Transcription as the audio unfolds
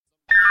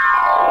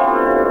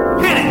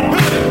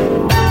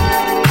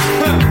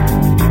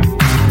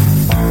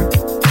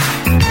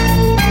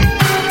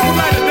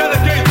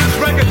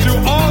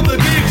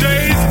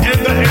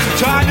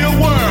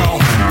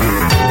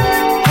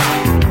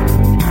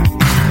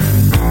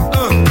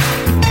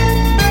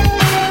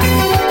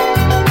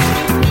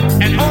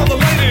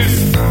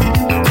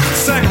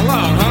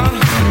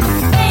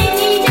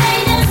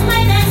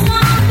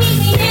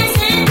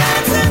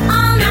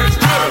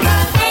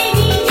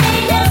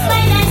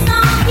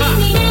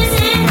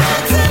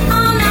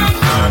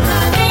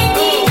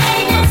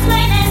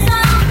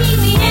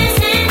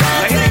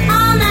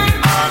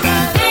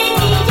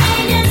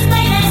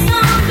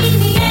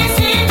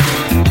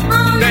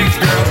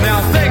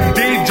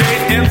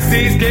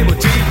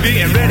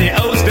TV and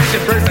radio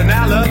station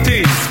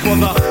personalities for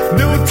the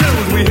new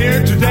tunes we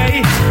hear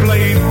today,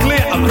 played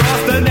clear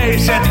across the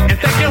nation. And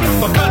thank you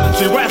for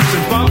country,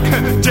 western, funk,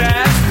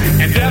 jazz,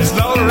 and just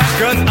slow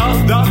records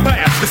of the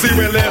past. You see,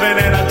 we're living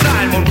in a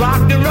time of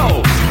rock and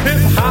roll,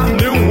 hip hop,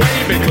 new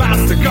wave, and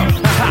classical.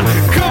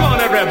 Come on,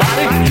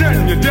 everybody,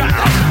 turn your dial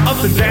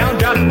up and down,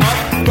 down,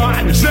 up,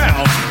 find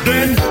yourself,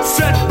 then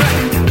sit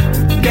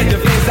back, get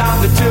your face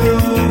out the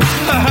tube,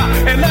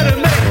 and let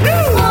it make you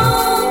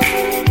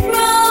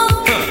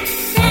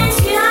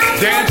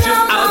dance you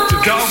out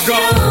your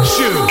doggone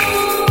shoe.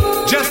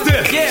 Just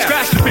this, yeah.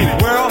 Scratch the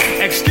beat, world.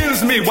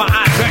 Excuse me while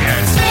I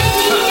dance.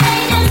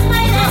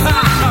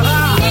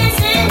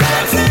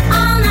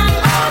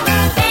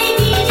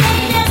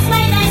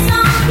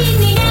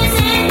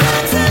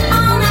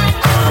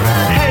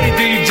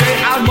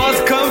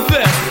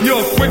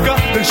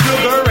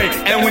 Sugar Ray,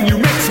 and when you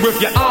mix with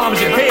your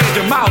arms, your head,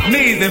 your mouth,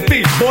 knees, and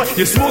feet, boy,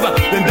 you're smoother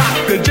than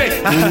Dr. J.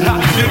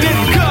 You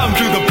didn't come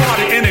to the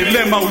party in a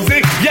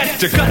limousine,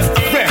 yet your cuts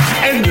are fresh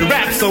and your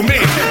rap so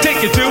mean.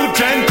 Take you to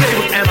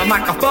turntables and a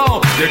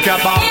microphone. You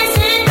kept on,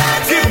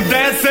 keep them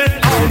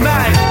dancing all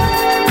night.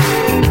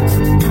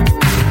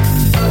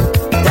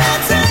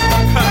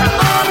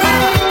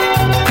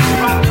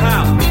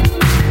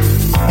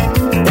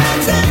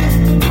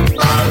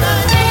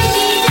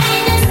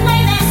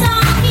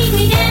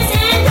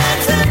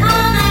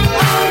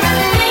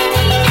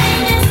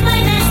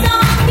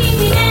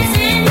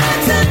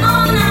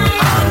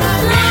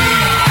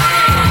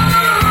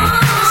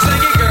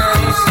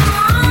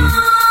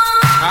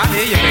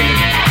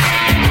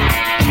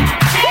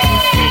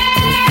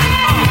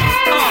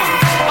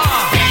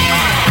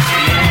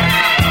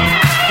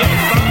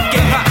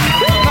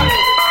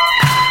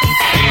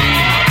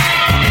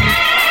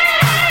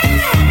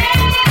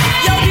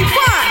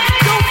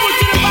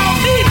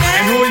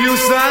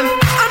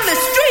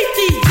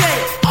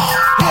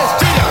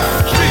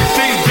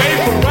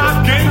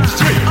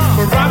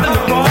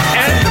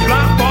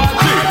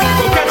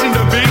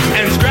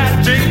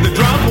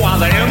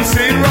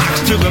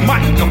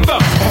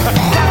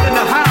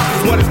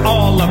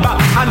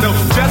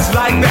 Just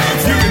like that,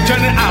 you can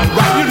turn it out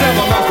right. You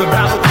never lost a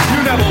battle,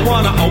 you never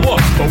won an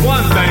award. But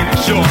one thing for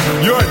sure,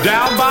 you're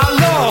down by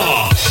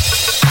law.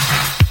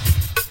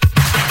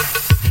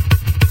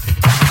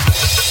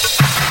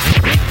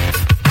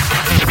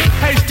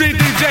 Hey, street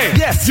DJ,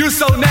 yes, you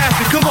so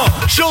nasty. Come on,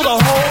 show the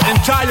whole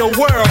entire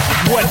world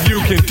what you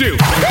can do.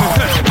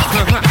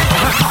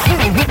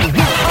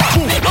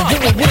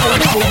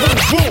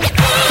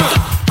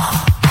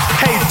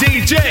 Hey,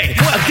 DJ,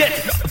 get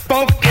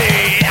funky.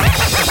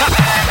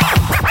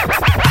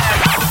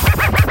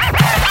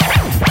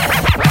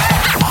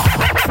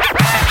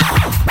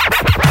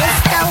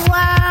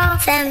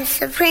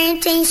 The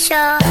printing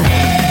show.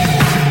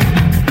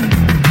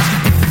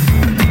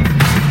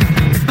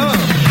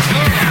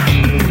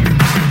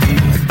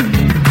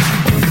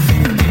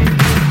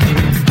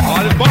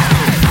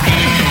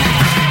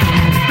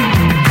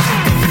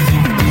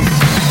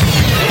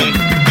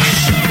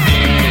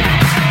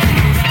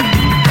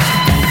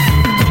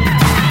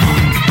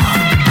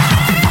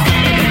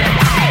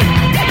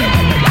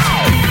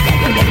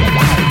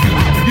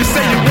 You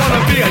say you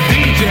wanna be a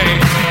DJ.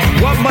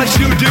 What must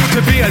you do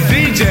to be a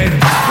DJ?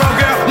 Well,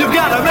 girl, you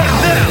gotta make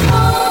them.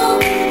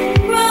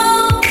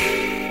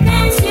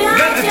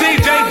 Let the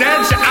DJ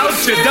dance you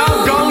out your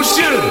doggone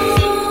shoe.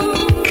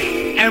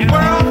 And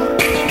world,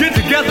 get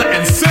together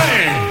and sing.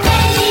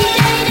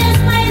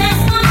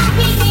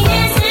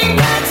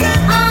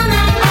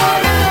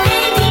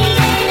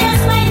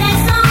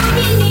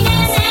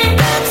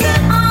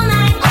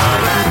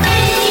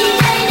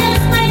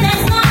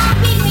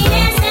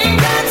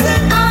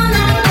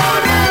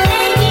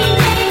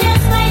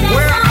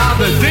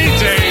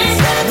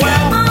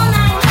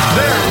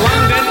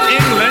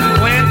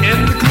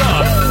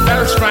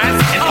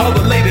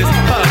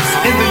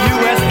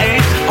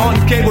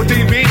 Cable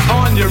TV,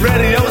 on your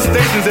radio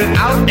stations and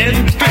out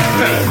in the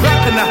streets.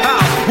 Right in the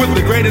house with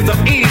the greatest of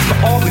ease for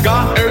all the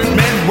God, earth,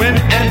 men, women,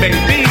 and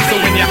babies. So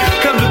when you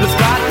come to the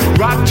spot,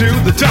 rock to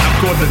the top,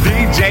 cause the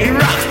DJ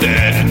rocks the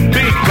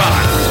big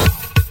box.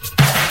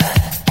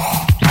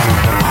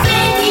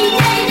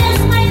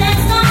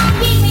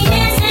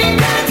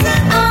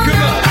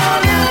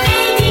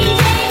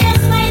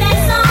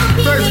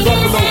 First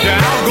Buffalo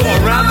Gal, go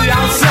around the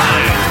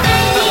outside.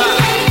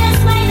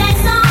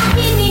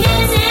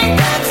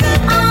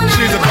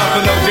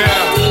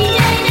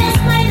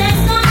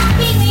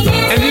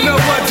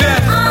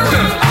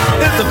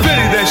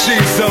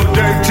 She's so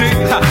dirty,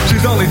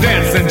 she's only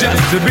dancing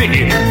just to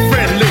be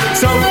friendly.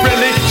 So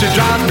friendly, she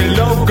drives me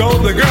loco.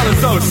 The girl is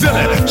so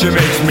silly, she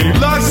makes me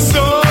lust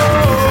so.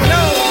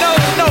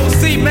 No,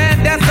 see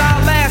man, that's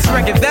our last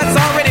record. That's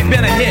already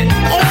been a hit.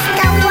 It's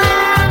the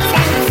world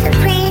famous, the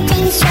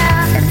printing show,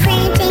 the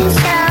printing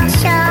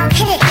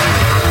show. Hit it.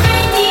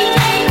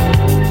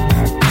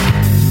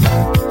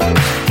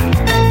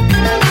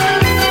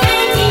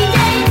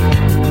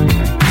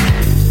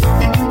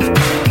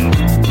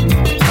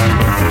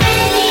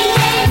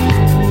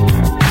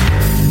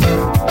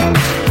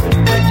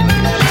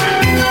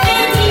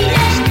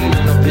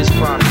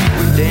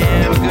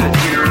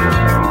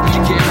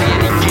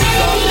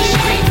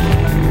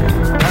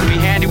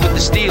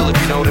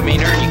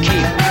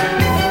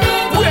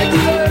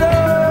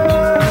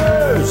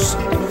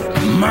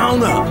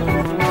 Turn up.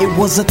 It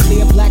was a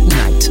clear black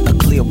night, a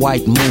clear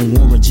white moon.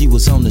 Warren G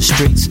was on the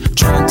streets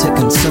trying to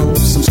consume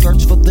some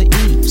skirts for the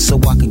E, so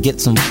I could get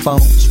some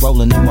phones.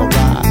 Rolling in my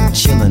ride,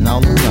 chilling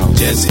all alone.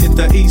 Just hit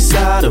the east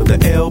side of the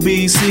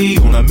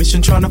LBC on a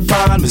mission trying to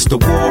find Mr.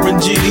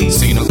 Warren G.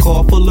 Seen a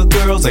car full of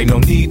girls, ain't no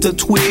need to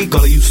tweak.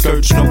 All of you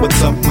skirts know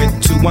what's up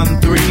with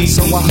 213.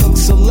 So I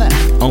hooked a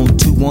left on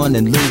 21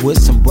 and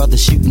Lewis. Some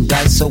brothers shooting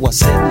dice, so I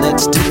said,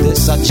 let's do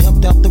this. I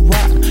jumped out the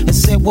ride and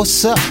said,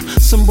 what's up?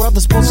 Some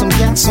brothers pulled some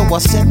gas, so I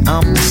said,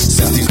 I'm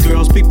since these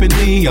girls peeping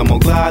me, I'm gonna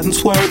glide and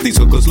swerve. These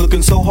hookers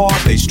looking so hard,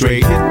 they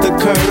straight hit the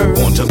curve.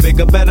 On to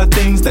bigger, better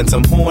things than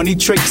some horny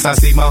tricks. I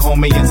see my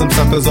homie and some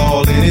suckers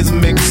all in his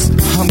mix.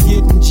 I'm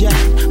getting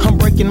jacked, I'm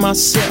breaking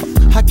myself.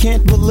 I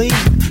can't believe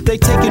they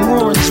taking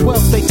Warren's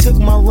wealth. They took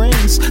my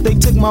rings, they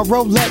took my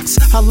Rolex.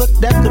 I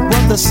looked at the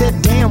brother,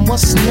 said, damn,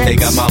 what's next? They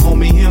got my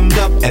homie hemmed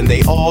up and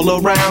they all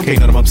around. Can't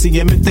none of them see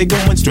him if they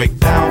going straight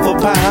pound for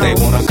pound.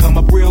 They wanna come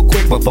up real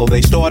quick before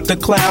they start to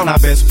clown. I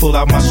best pull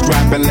out my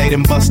strap and lay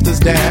them busters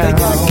down. They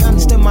got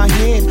guns in my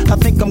head, I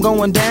think I'm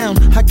going down.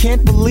 I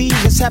can't believe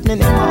it's happening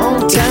in my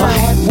own town. If I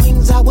had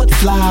wings, I would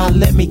fly,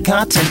 let me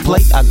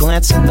contemplate. I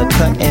glance in the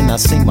cut and I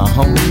see my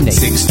homie Nate.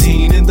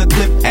 16 in the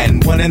clip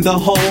and 1 in the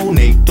hole.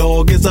 Nate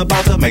Dogg is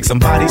about to make some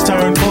bodies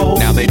turn cold.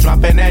 Now they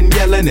dropping and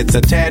yelling, it's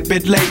a tad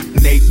bit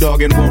late. Nate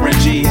Dogg and Warren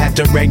G had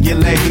to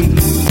regulate.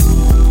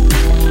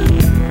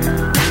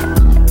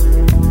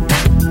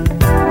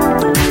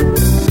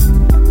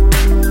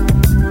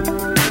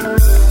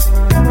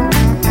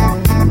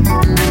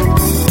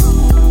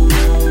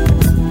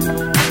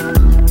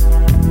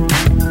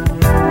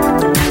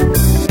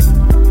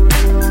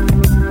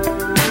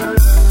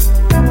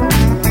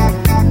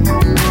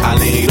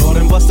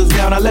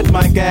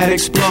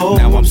 Explode.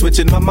 Now I'm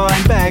switching my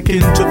mind back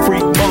into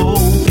freak mode.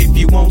 If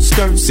you won't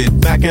skirt, sit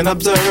back and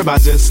observe. I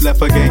just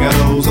left a gang of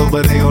those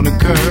over there on the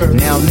curb.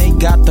 Now they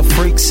got the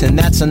freaks and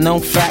that's a known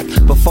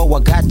fact. Before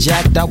I got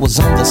jacked, I was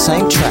on the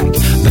same track.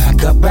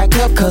 Back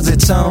up, cause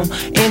it's on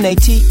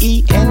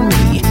N-A-T-E and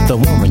me, the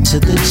woman to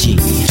the G.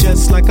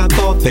 Just like I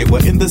thought, they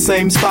were in the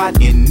same spot,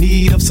 in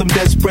need of some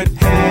desperate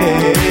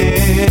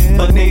help.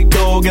 But Nate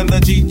Dogg and the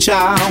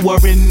G-Child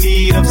were in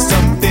need of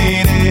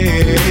something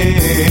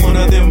else. One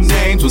of them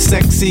names was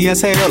sexy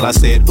as hell. I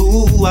said,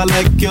 ooh, I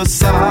like your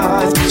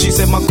size. She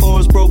said my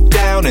chords broke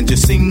down and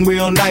just sing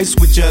real nice.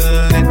 Would you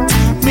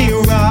let me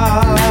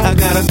ride? I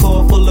got a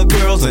car full of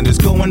girls and it's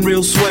going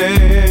real swell.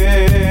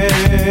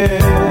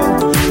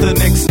 The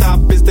next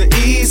stop is the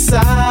East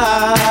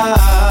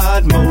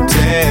Side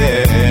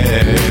Motel.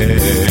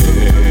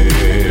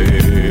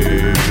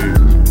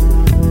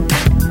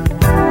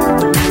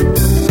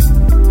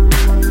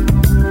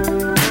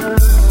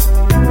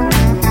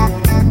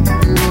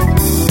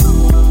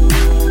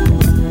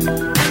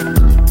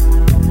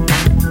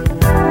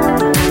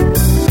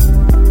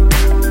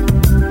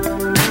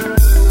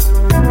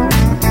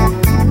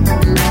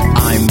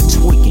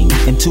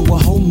 To a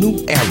whole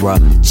new era,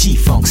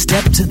 G-Funk,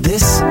 step to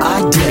this,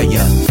 I dare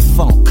ya.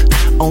 Funk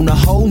on a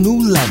whole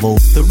new level.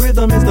 The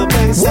rhythm is the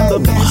bass and the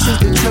bass is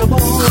the treble.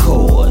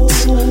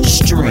 Chords,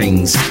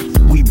 strings,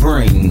 we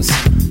brings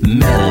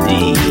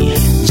melody.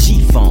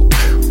 G-Funk,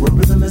 where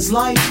rhythm is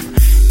life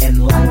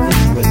and life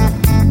is rhythm.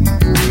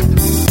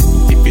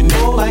 If you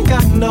know like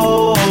I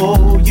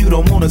know, you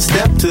don't wanna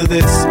step to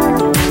this.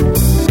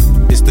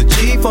 It's the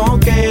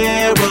G-Funk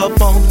era,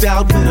 funked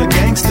out with a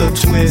gangster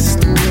twist.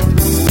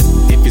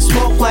 If you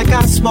smoke like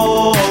I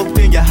smoke,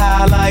 then you're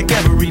high like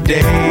every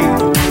day.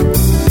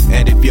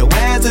 And if your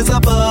ass is a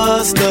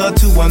buster,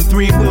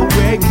 213 will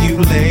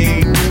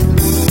regulate.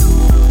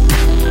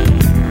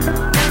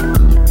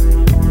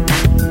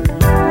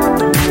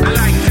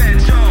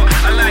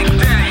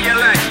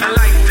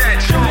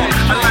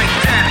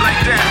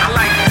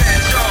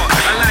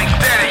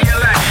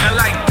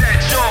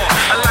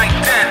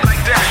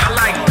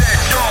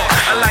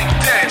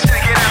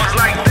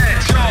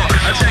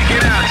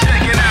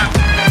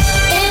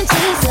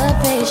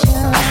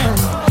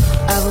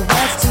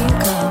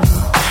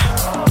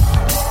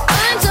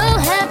 I'm so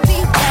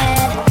happy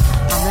that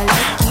I'm a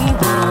lucky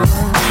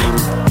one.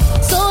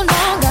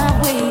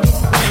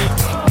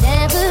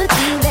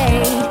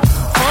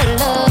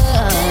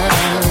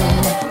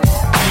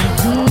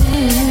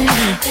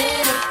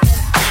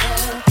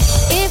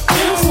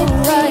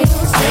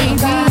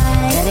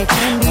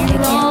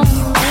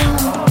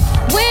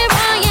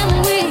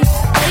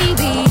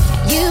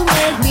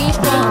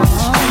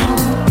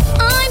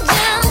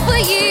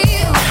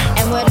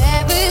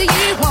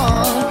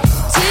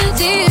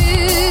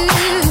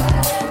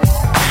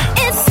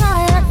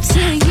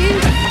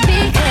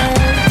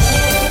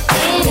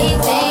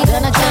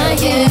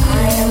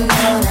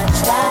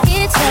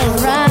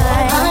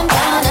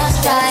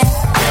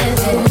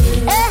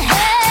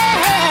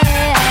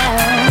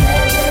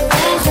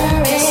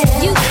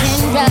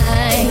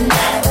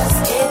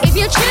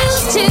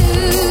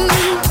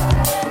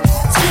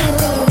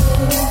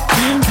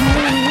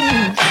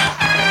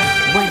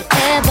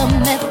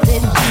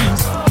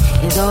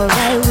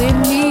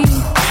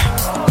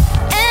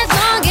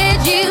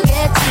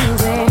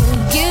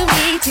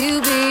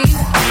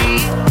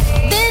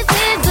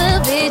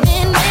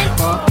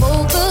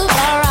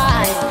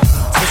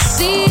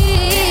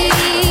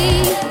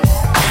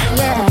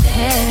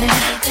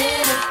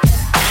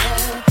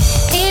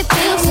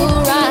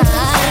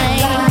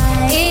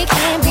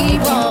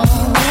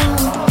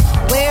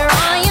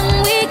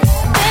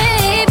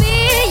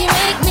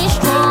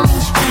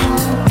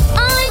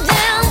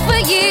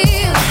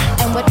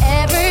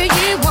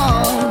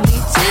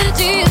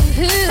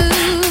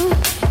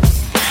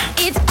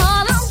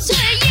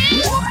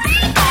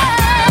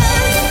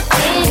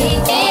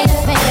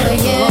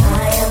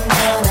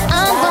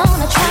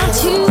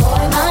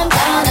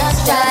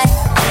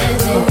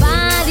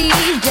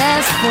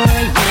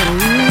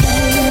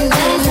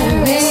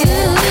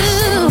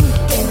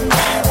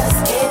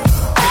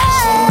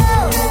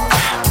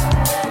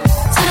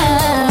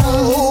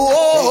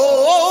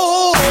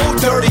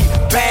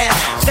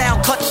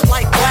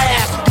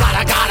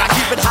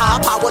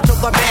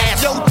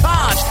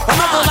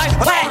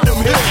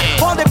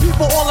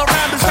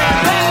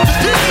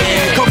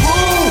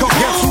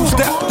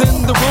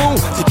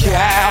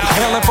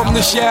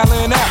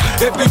 shelling out.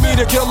 If you meet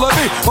a killer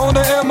bee on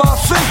the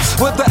MRC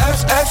with the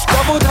SS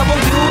double to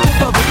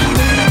the B.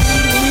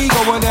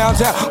 Going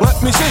downtown, let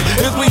me see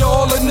if we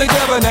all in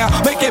together now.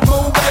 Make it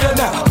move better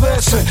now.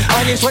 Listen,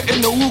 I ain't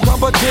sweating no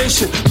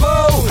competition.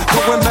 Low,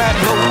 going mad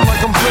low like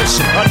I'm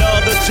fishing.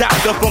 Another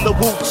chapter from the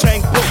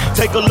Wu-Tang book.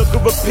 Take a look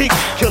and repeat.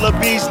 Killer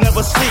bees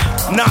never sleep.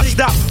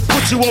 Non-stop,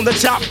 put you on the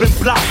chopping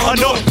block.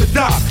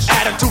 Unorthodox,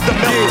 attitude to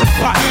melt the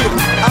pot.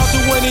 I'll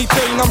do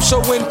anything, I'm so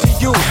into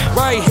you.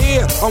 Right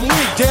here, I'm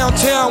weak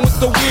downtown with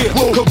the weird.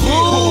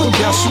 Kaboom!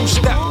 Guess who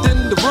stepped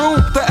in the room?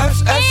 The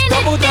SS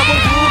double to the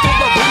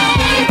B.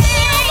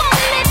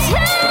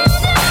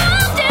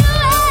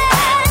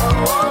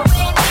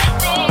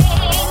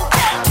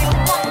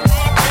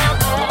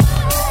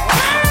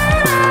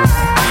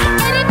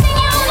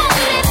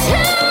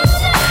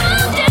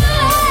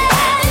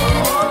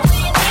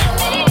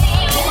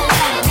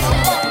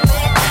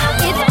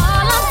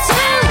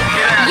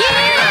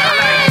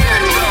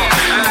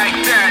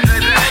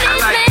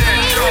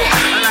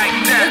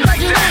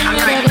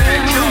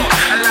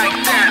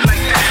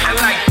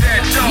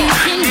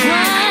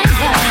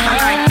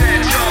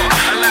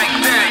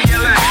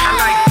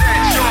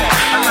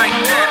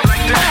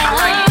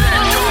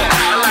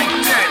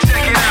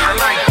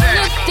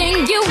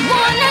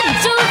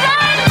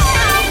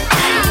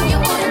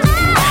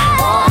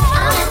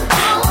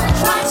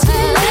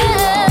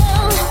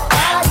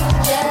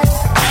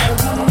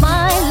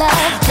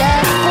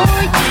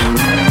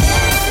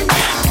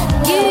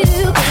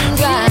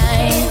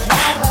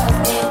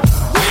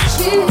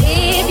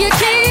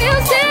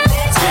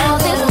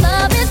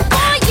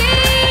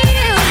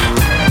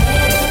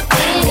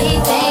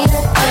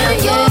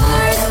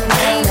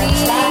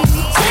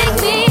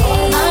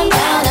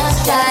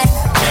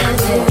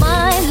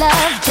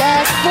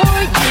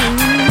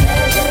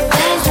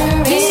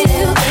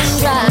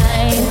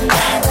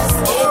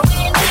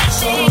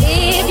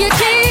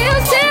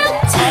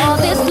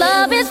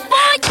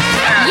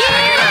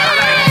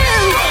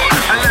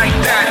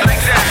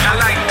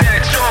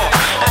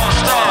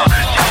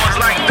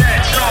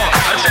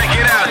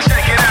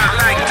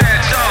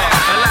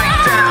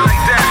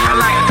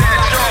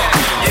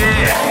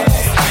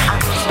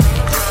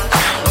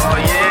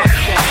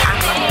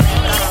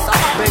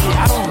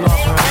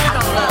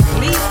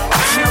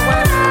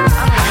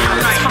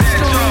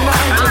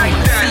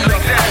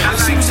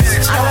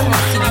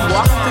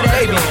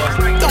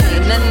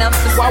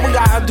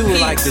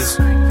 This,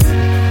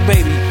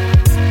 baby,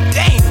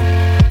 damn.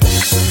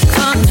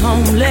 Coming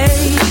home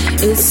late,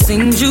 it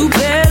seems you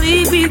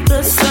barely beat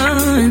the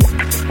sun.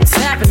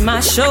 Tapping my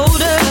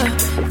shoulder,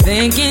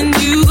 thinking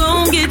you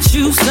gon' get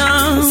you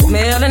some.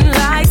 Smelling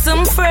like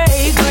some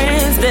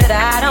fragrance that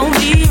I don't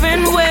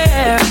even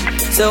wear.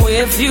 So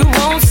if you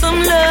want some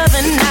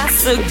loving, I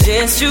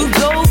suggest you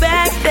go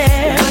back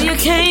there where you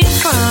came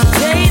from.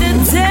 Day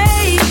to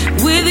day,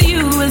 with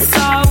you it's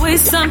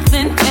always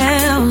something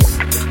else.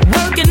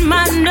 Working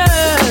my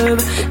nerve,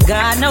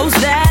 God knows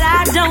that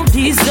I don't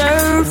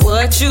deserve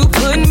what you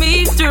put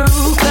me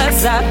through,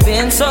 'cause I've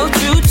been so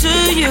true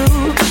to you.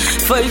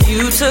 For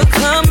you to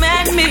come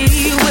at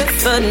me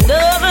with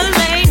another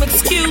lame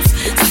excuse.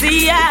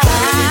 See, I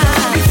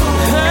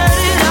heard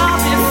it all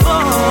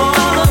before.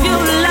 All of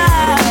your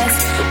lies,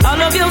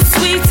 all of your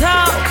sweet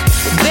talk.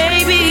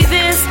 Baby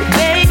this,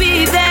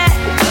 baby that,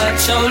 but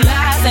your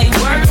lies ain't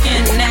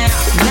working now.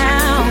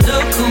 Now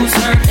look who's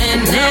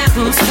hurting now.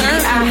 Who's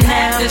hurting I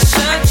had to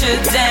shut you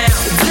down.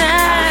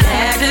 I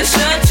had to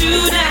shut you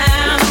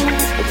down.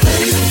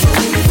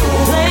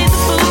 Play the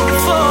fool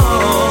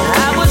before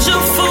I was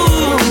your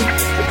fool.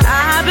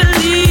 I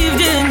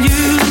believed in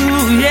you.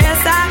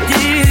 Yes I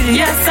did.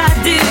 Yes I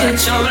did. But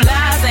your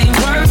lies ain't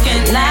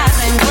working. Lies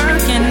ain't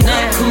working.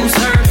 Look who's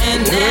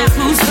hurting now.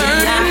 Who's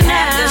hurting now? I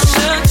had to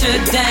shut you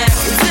down.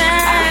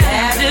 I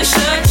had to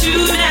shut you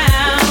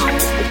down.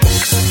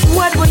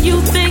 What were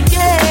you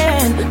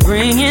thinking?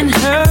 Bringing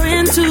her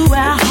into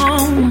our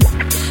home.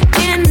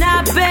 In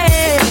our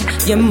bed,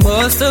 you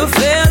must have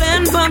fell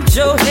and bumped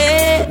your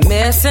head.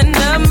 Messing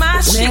up my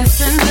shit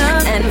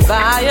and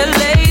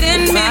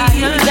violating me.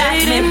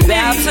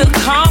 About to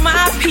call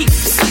my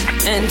peeps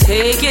and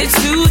take it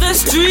to the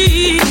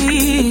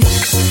street.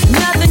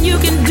 Nothing you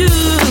can do,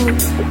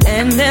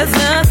 and there's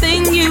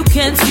nothing you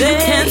can say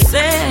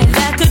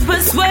that could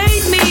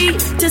persuade me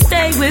to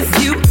stay with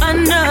you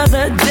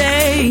another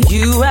day.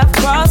 You have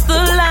crossed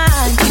the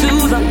line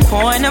to the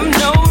point of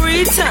no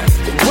return.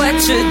 What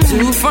you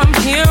do from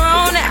here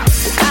on out,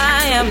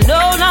 I am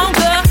no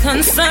longer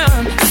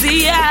concerned.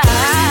 See, I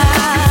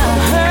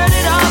heard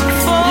it all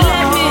before.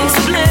 Let me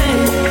explain,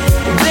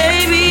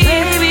 baby,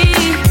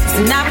 it's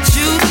not what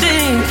you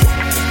think.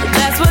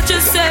 That's what you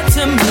said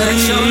to me. But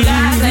your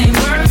lies ain't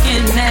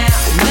working now.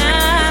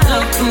 Now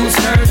look who's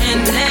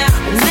hurting now.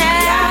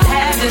 Now I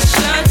had to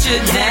shut you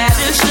down.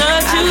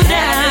 Shut you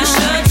down.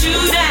 Shut you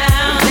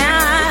down.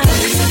 Now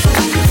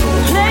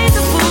play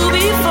the fool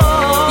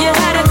before. You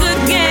had a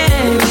good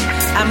game,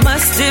 I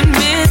must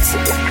admit.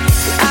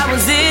 I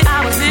was it,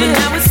 but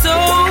now it's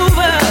over.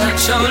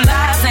 But your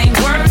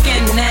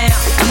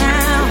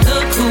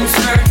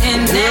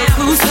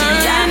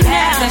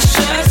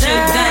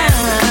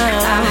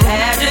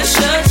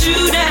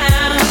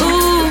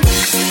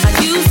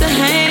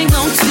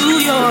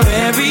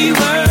every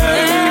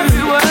word.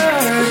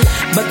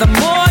 But the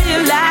more you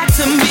lied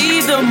to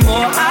me, the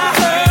more I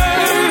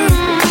heard.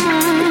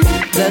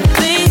 The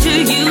things you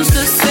used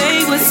to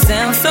say would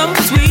sound so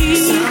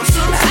sweet.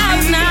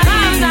 I'm not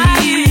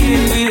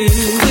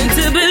quick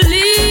to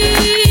believe.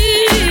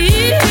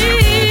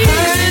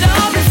 Heard it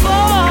all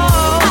before.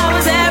 I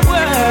was at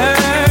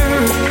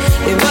work.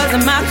 It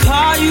wasn't my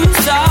car you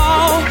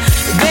saw.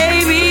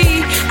 Baby,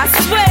 I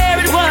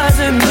swear it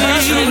wasn't me.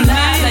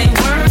 Lies ain't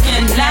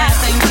working, lies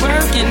ain't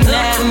working.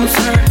 Look who's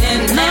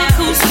hurting now.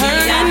 Who's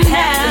hurting? I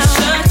had to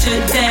shut you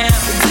down.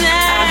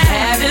 I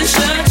had to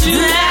shut you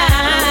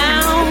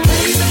down.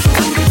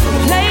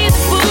 Play the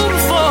fool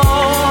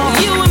before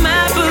you were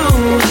my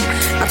boo.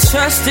 I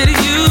trusted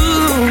you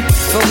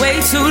for way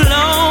too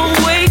long,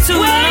 way too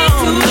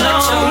long. But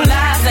your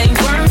lies ain't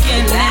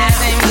working, lies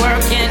ain't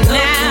working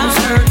now. Who's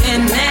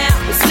hurting now?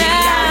 See,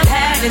 I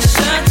had to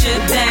shut you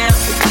down.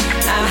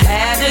 I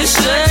had to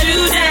shut you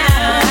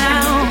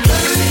down.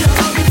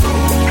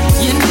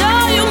 You know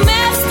you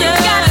messed up. You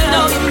gotta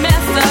know you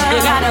messed up. You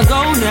gotta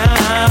go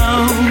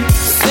now.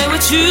 Say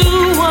what you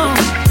want.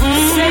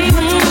 Say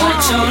what you want.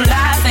 But your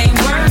lies ain't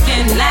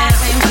working. Lies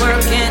ain't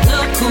working.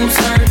 Look who's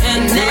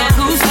hurting now.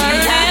 Who's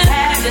hurting? I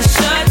had to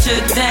shut you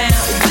down.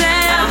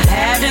 I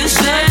had to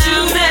shut you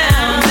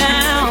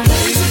down.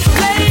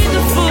 Play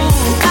the fool.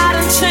 I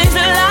done changed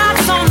the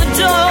locks on the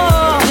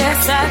door.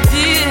 Yes, I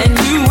did. And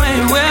you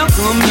ain't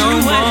welcome no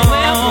more.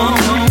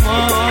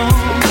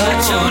 But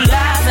your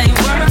lies ain't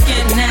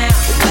working now.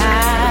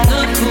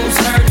 Look who's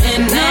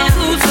hurting now.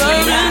 Who's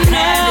hurting now? I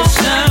had to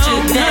shut you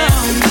down.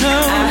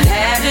 I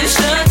had to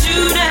shut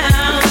you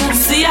down.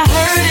 See, I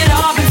heard it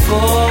all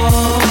before.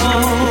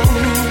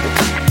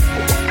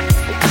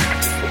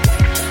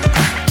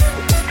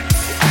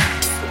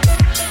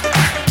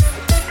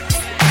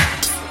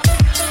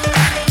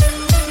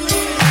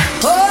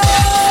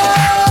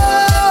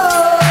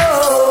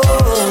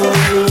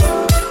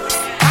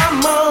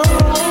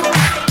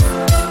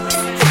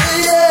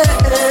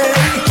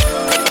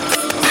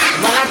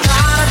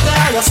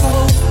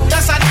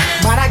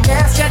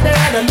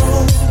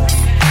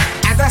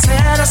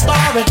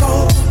 Story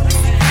goes.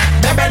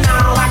 Baby,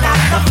 now I got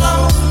the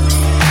flow.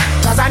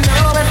 Cause I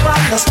knew it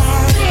from the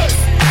start.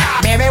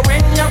 Baby,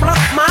 when you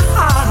broke my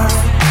heart,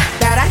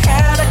 that I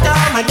had to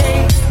come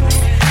again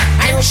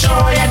and show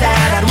you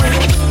that I'd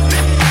win.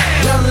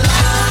 You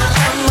lied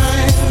to me.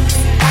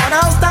 All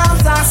those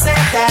times I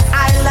said that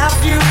I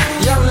love you.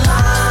 You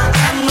lied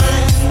to me.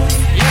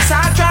 Yes,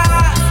 I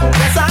tried.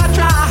 Yes, I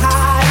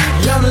tried.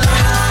 You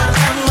lied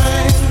to me.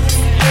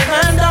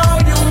 Even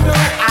though you knew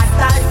I'd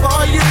die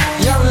for you.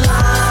 You lied.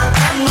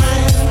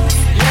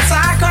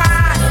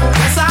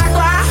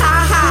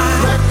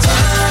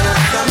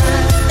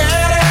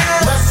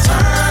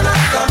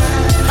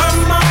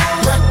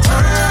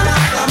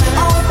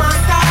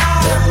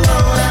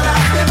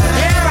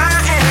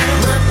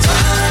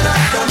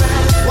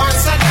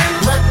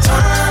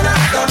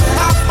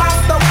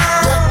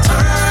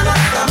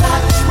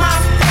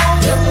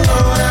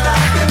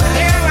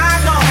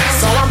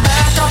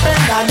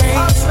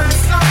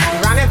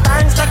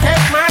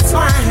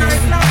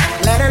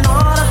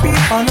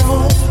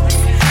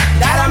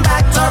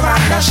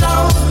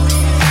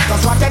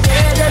 Cause what you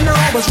did, you know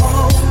was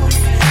wrong.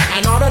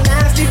 And all the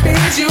nasty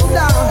things you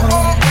done.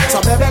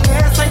 So baby,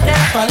 listen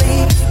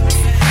carefully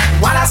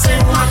while I sing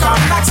my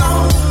comeback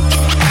song.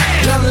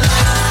 You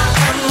lied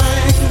to me.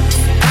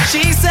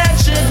 She said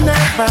she'd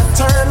never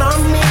turn on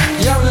me.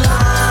 You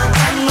lied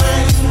to me.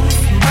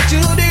 But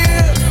you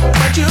did,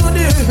 but you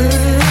did.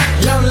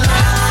 You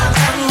lied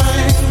to me.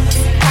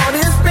 All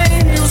this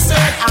pain you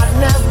said I'd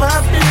never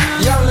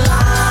feel. You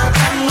lied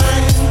to me.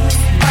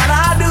 But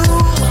I do.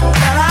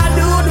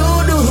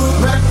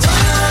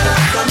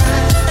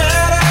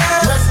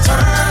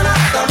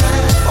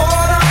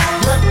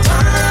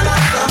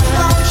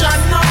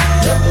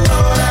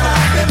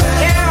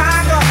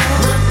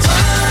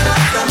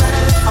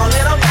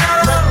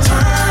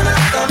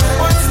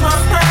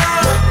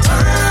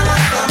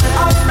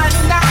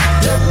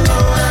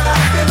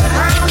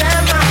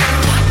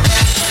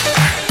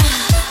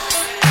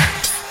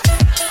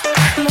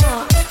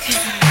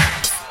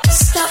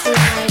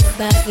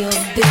 Your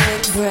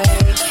big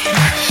break.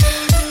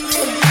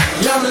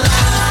 You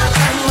lied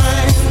to me.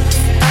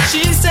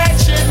 She said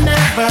she'd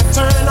never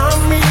turn on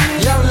me.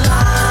 You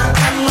lied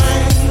to me.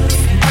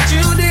 But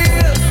you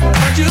did,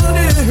 but you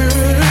did.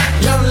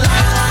 You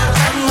lied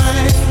to me.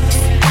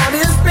 All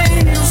this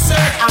pain you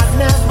said I'd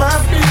never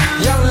feel.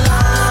 You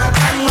lied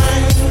to me.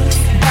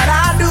 But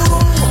I do,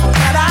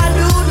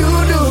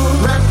 do.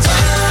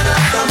 Return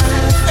up to me.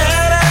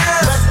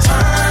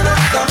 Return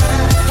up to me.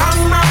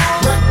 Come on.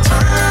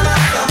 Return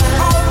up to me.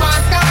 Oh my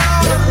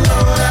God. You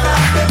know that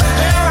I've been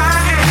here I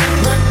am.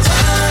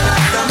 Return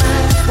up to me.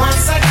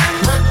 Once again.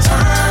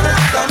 Return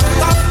up to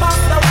me.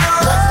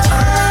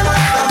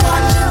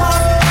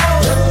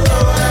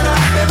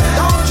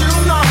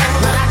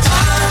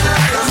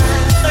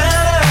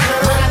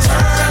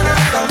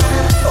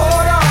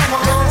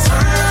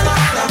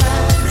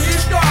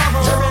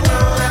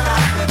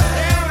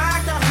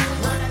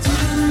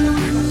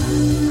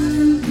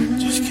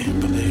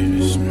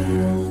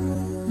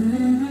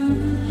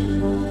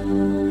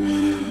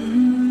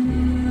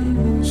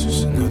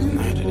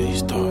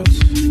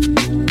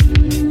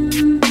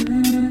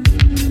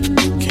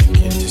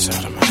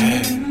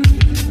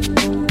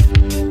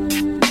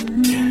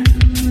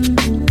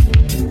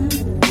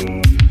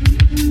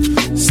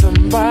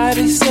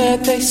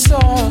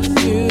 saw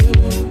you,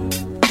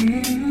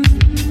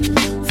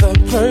 the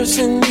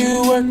person you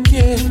were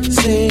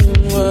kissing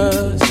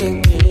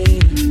wasn't me,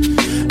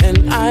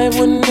 and I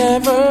would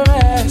never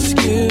ask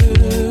you.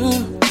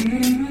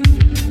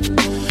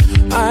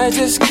 I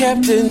just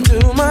kept it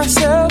to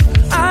myself.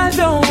 I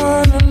don't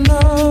wanna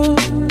know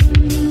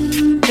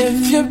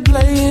if you're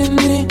playing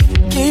me.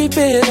 Keep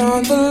it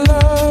on the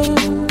low,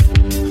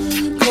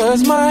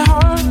 'cause my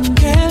heart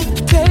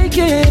can't take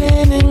it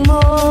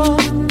anymore.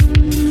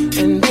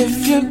 And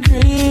if you're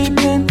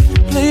creeping,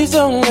 please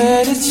don't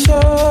let it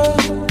show.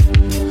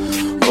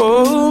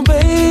 Oh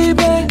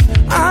baby,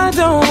 I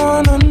don't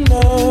wanna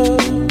know.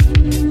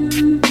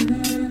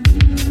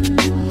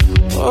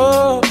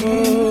 Oh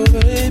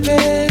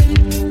baby,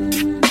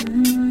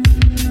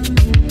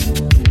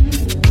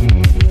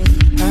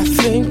 I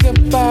think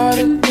about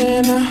it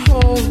when I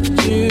hold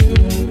you.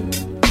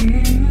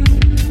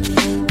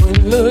 When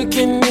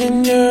looking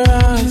in your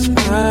eyes,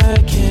 I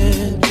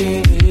can't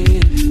believe.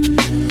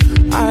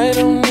 I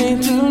don't need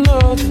to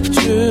know the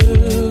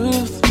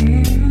truth.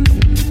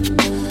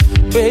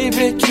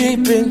 Baby,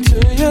 keep it to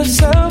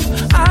yourself.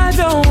 I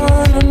don't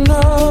wanna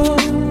know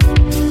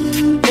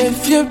if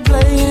you're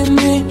playing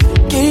me.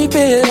 Keep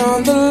it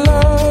on the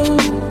low,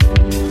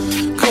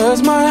 'cause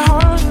my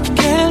heart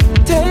can't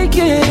take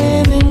it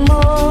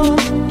anymore.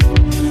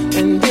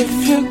 And if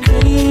you're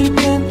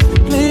creeping,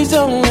 please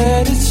don't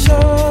let it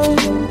show.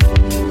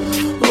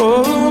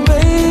 Oh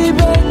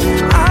baby,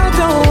 I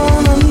don't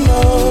wanna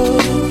know.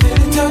 Did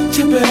it touch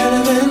you better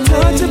than me?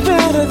 Touch you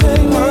better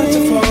than me? Want to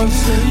fall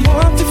asleep?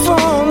 Want to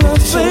fall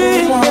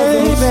asleep,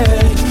 baby?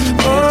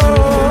 Oh,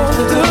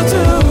 do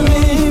to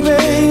me,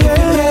 baby.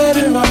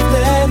 Better off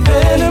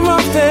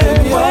that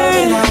way.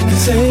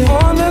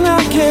 More than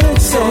I can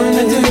say.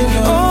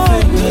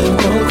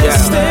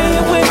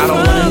 I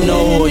don't wanna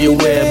know all your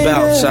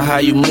whereabouts or how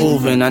you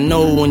moving. I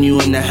know when you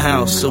in the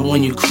house or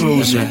when you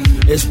cruising.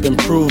 It's been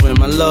proven,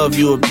 my love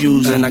you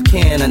abusing. I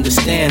can't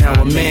understand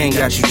how a man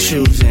got you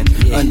choosing.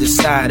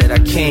 Undecided, I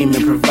came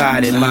and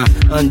provided my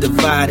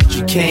undivided.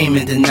 You came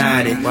and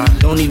denied it.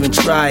 Don't even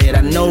try it,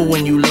 I know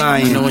when you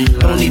lying.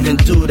 Don't even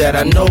do that,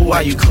 I know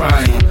why you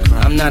crying.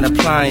 I'm not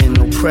applying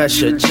no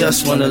pressure,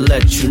 just wanna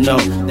let you know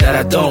that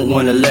I don't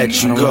wanna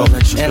let you go,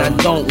 and I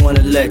don't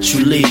wanna let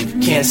you leave.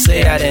 Can't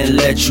say I didn't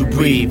let you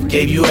breathe,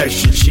 gave you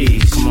extra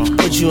cheese,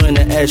 put you in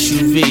the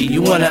SUV.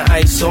 You wanna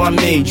ice, so I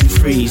made you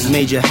freeze,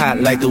 made you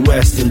hot like the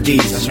West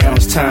Indies. Now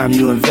it's time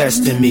you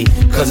invest in me,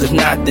 'cause if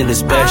not, then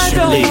it's best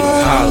you leave.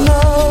 Holla.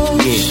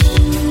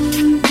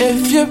 Yeah.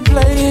 If you're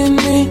playing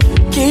me,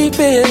 keep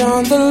it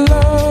on the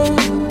low,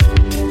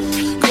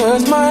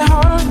 'cause my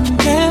heart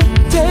can't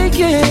take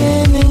it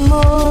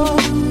anymore.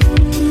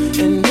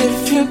 And if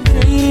you're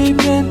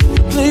creeping,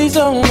 please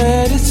don't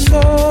let it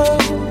show.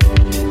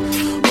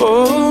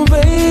 Oh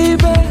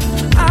baby,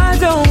 I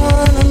don't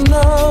wanna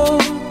know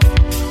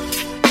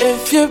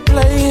if you're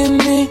playing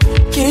me.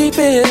 Keep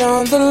it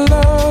on the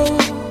low,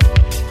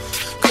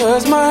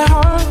 'cause my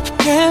heart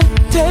can't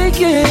take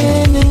it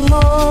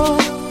anymore.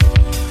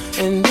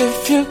 And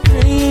if you're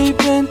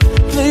creeping,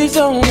 please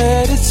don't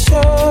let it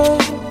show.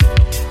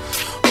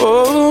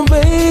 Oh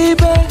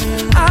baby,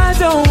 I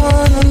don't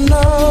wanna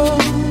know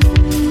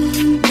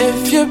if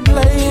you're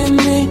playing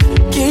me.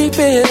 Keep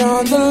it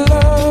on the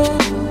low,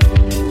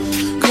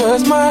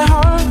 'cause my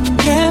heart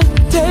can't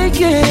take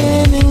it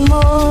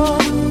anymore.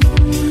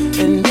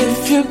 And if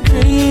you're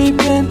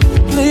creeping,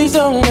 please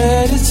don't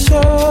let it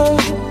show.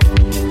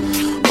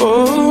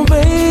 Oh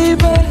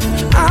baby,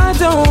 I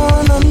don't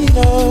wanna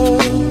know.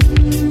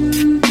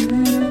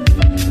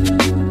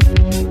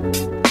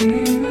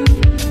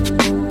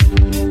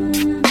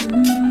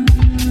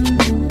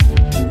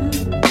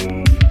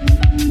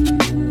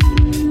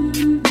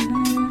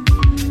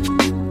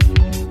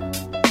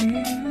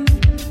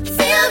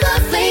 Feel the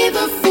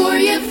flavor for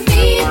your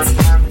feet.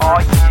 Oh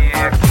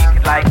yeah, kick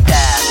it like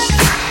that.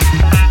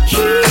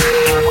 Kick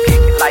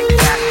it like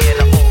that, yeah,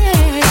 the whole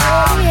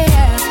time.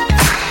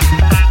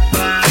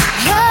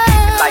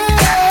 Like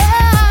that.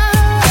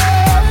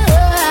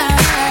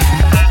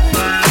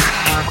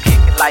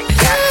 Kick it like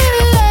that, yeah,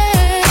 the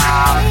whole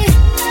time.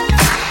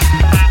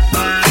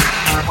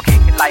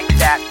 Kick it like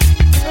that.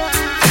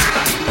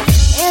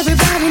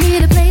 Everybody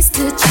need a place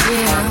to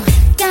chill.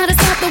 Gotta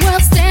stop the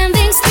world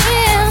standing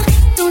still.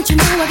 Don't you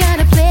know I got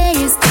a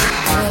place to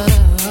go?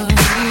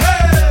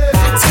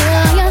 I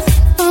tell ya,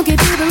 funky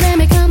people, let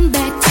me come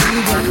back to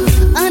ya.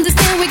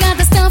 Understand we got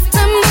the stuff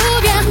to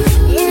move ya.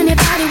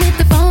 Anybody with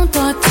the phone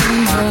thought to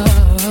know.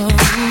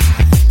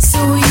 So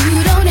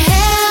you don't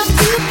have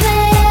to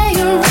play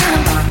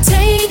around.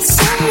 Take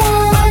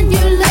someone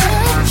you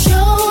love,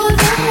 show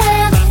them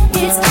where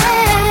it's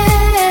at.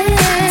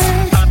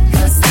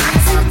 'Cause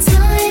there's a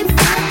time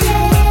for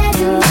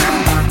getting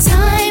on,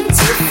 time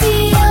to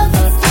feel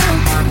the flow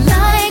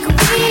like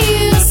we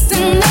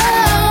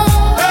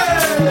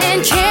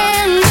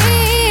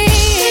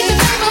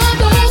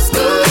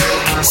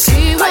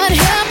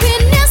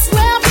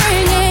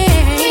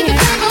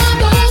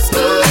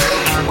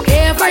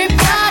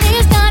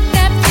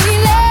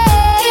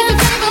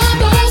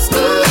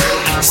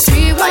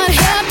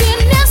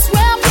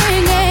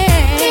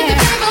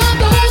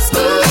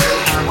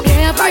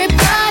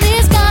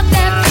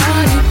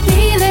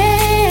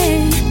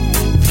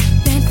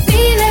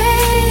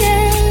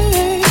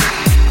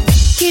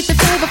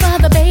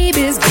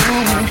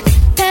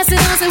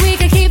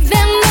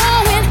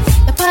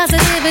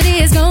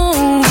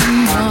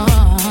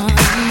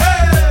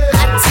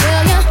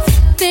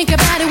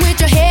with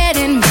your head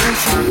in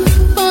motion.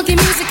 Funky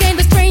music ain't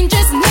the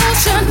strangest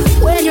notion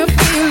when you're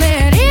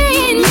feeling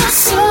in your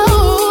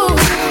soul.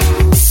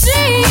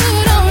 See, you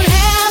don't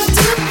have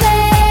to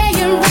play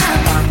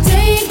around.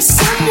 Take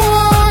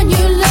someone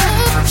you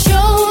love,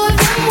 show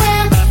them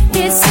where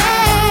it's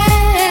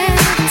at.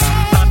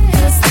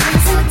 'Cause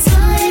there's a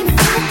time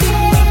for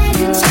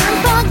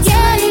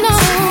getting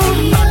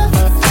on.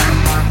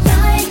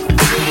 Like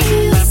we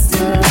used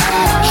to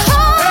love.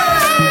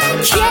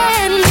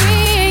 Can we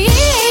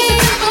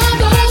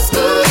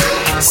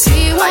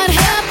see what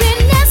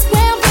happiness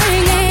will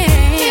bring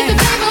in?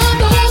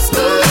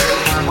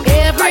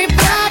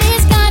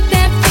 Everybody's got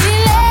that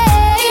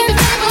feeling.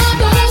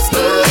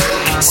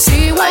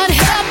 See what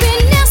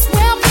happiness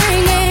will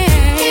bring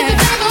in.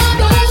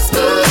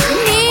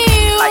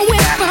 New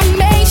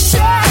information.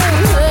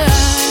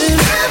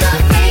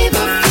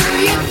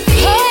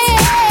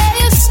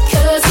 Yes,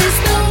 'cause it's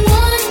the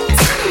one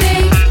to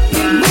make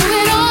you move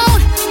it on,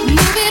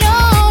 move it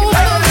on.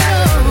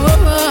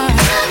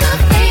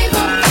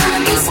 On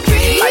the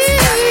street.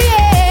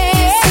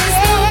 This is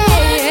the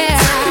one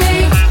to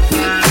make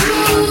you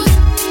move.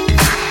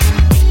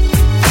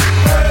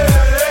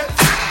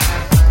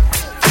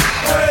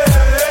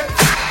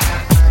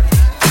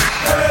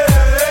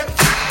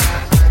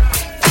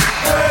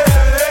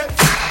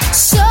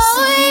 So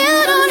you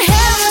don't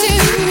have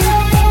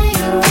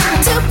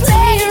to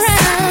play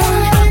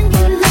around.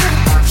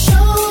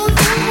 Show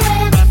them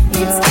where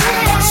it's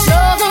at.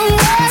 Show them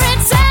where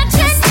it's at.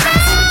 Just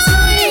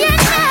now, you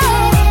know.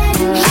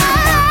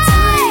 Like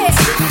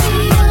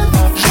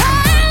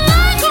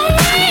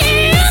we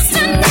used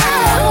to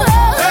know.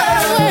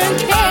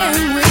 Can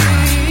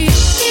we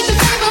keep the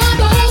flavor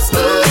of old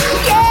school?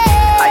 Yeah.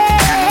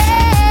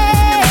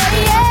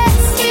 Yes.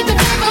 Keep the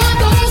flavor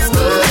of old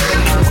school.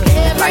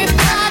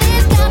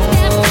 Everybody's got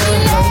that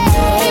feeling.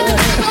 Keep the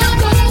flavor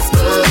of old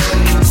school.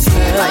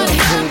 See what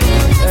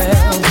happiness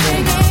will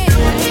bring in.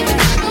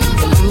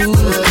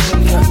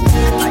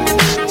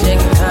 Check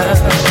it out.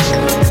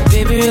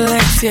 Baby,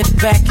 relax, sit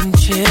back and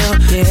chill.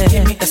 Yeah.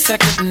 Give me a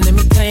second and let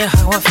me tell you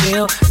how I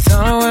feel. It's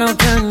all around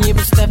town, you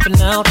been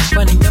stepping out.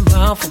 Running your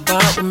mouth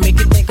about what make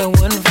you think I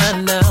wouldn't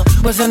find out.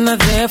 Was I not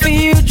there for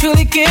you,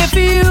 truly care for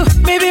you?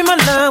 Maybe my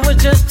love was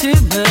just too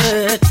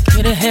much.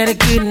 Could've had a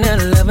good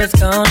night, love is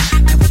gone.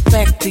 Now it's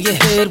back to your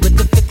head with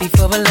the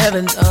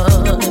 5411s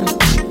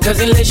on. Does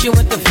it let you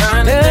with the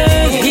fine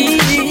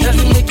thing? Does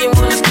it make you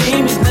wanna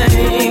scream his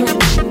name?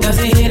 Does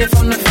it hit it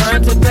from the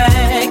front to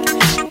back?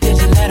 Did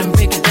you let him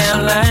break it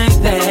down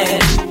like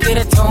that?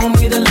 Could've told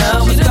me the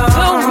love was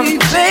gone.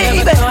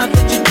 Never thought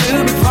that you'd do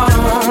me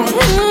wrong.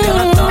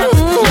 Never thought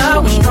that the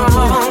love was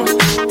strong.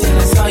 Till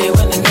I saw you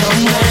in the no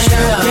more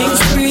shopping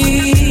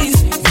sprees.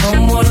 No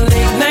more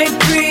late night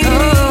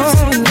breeze.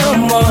 No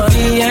more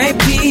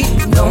VIP.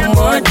 No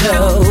more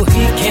dough.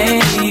 He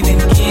can't even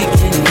kick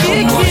it. No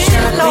more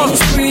shopping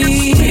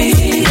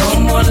sprees. No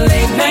more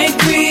late night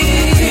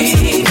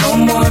breeze. No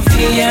more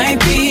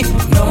VIP.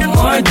 No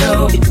more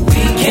dough.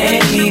 We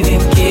can't even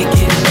kick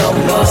it no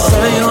more.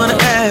 Saw you on the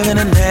Ave and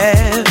an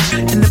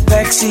Ave. In the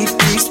backseat,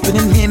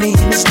 spinning Henny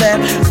in his lap.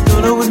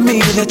 Thought it was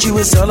me that you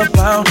was all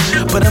about.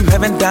 But I'm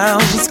having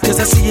downs, 'cause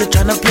I see you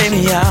trying to play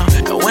me out.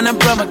 And when I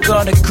brought my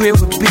car to crib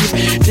with beef,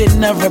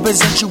 didn't I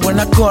represent you when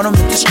I caught him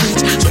in the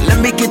streets? So let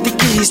me get the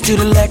keys to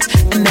the Lex,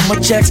 and then my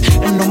checks,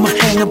 and no more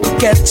hanging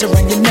baguettes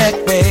around your neck,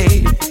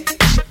 babe.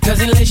 Does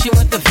it lace you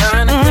with the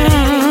finer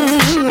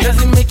thing? Does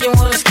it make you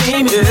wanna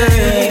scream his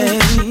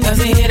name? Does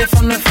it hit it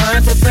from the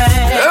front to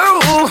back?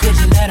 Did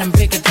you let him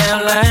break it down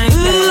like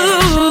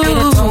that? Could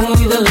have told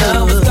me the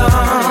love was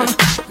gone.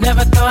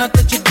 Never thought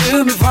that you'd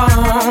do me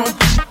wrong.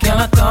 Girl,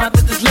 I thought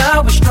that this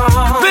love was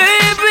strong.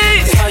 Baby,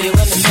 saw you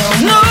in the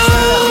no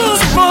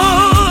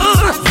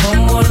more. No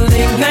more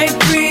late night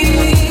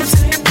breeze.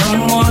 No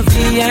more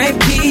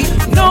VIP.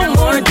 No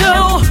more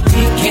dough.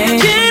 We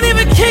can't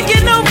even kick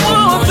it no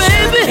more,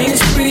 baby.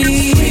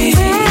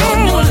 No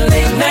more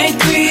late night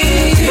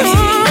breeze. No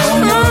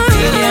more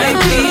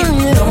VIP.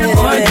 No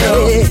more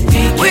dough.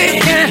 We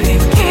can't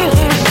even kick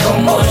it. No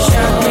more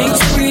shopping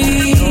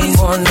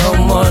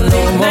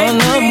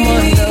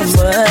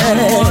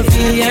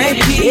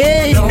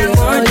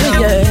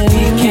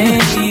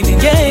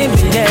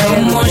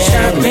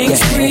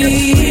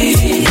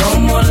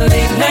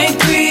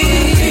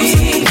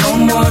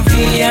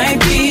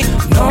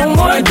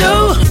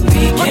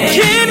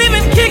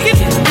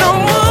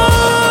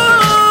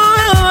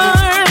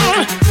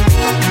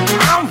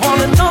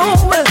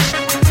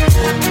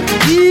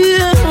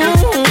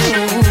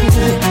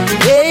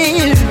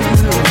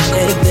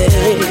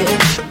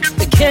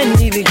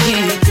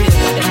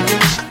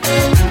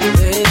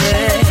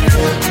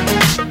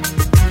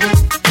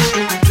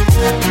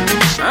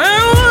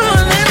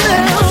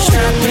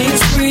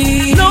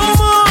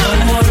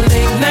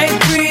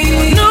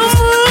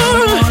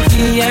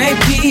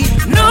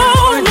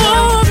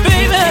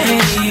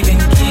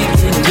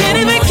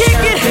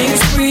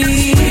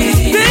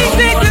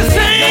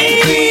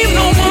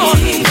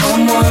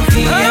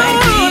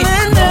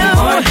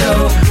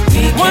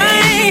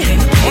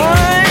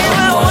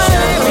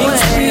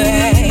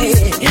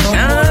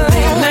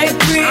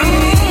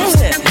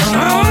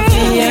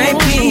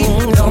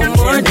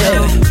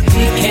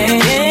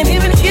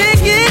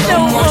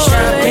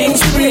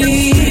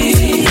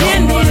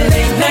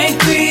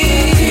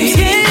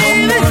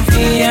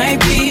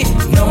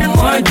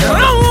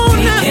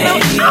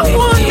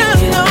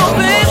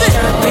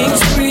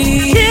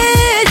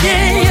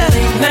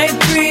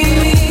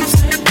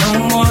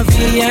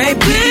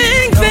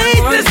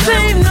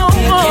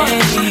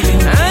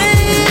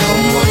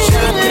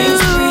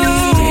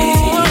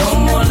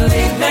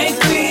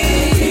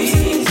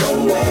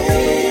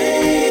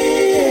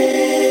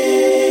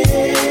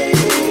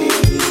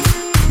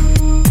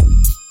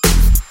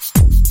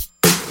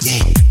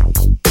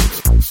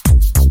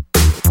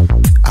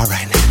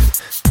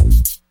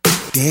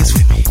Dance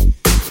with me.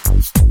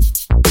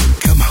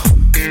 Come on.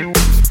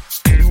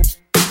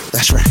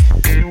 That's right.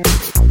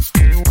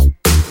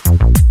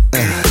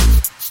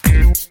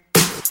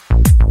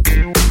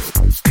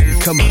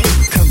 Come on,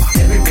 come on.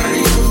 Everybody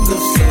on the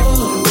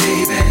floor,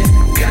 baby.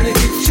 Gotta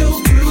get your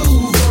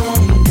groove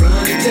on.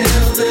 Run and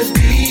tell the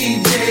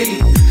DJ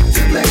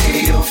to play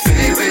your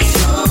favorite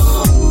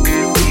song.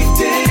 Keep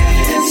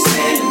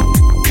dancing,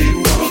 keep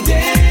on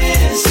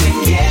dancing,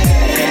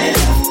 yeah.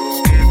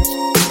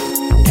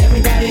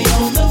 Everybody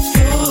on the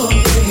floor,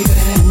 baby.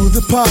 Ooh,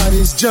 the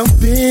party's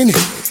jumping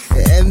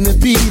and the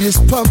beat is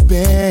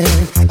pumping.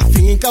 I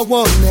think I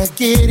wanna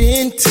get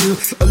into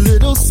a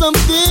little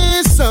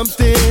something,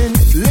 something.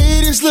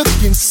 Ladies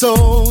looking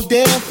so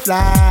damn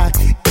fly,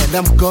 and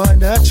I'm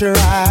gonna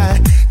try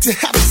to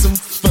have some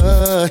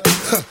fun.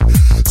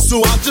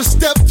 So I'll just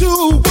step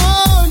to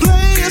one.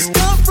 Players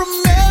come from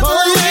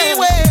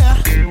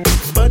everywhere,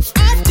 but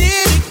I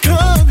didn't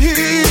come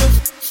here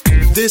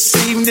this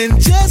evening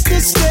just to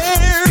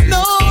stare.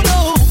 No,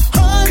 no,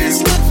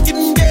 honey's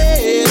looking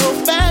dead,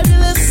 oh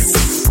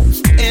fabulous.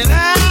 And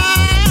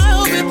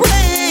I'll be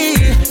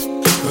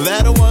praying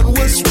that one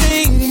will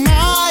swing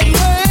my way.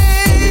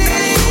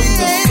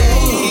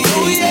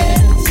 Oh yeah,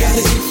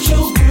 gotta get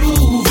your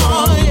groove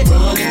on.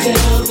 Run and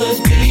tell the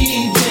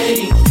DJ.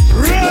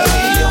 Play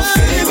your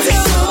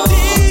favorite song.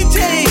 DJ.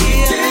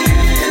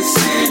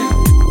 Dancing,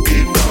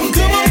 keep on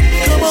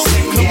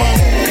dancing, Come on.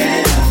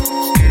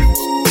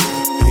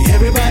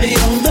 Everybody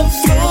on the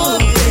floor,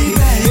 baby.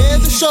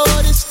 There's a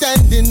shorty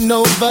standing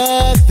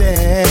over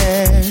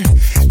there,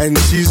 and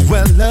she's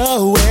well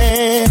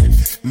aware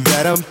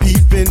that I'm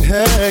peeping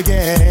her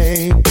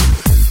game.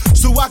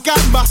 So I got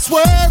my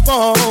swerve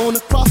on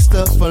across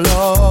the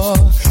floor,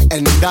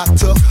 and I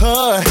took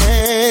her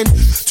hand.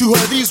 To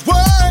her these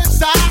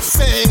words I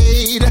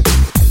said,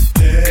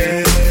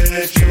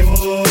 let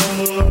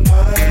your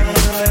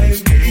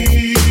mind be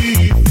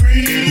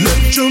free.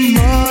 Let your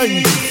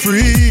mind be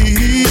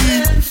free.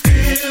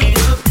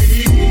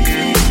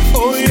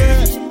 Oh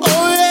yeah,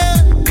 oh yeah.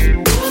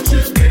 Won't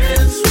you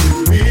dance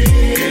with me?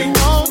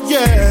 Oh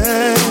yeah.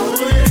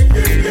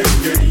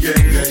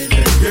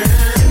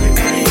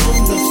 Everybody on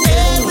the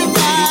floor.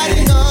 Everybody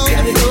on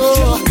the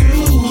floor.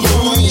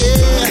 Oh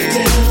yeah.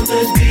 Tell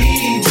the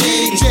DJ.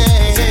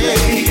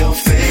 Play your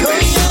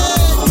favorite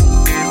song.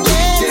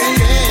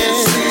 Yes.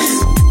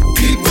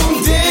 Keep on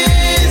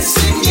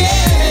dancing,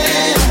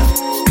 yeah.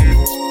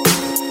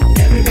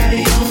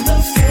 Everybody on the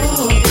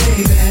floor,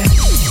 baby.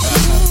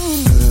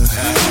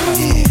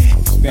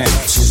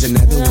 This is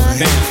another one.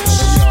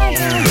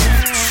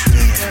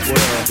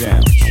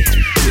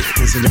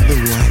 Here's another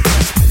one.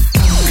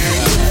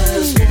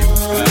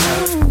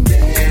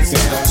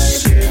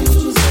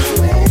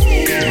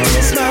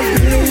 It's my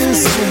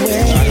blues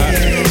away.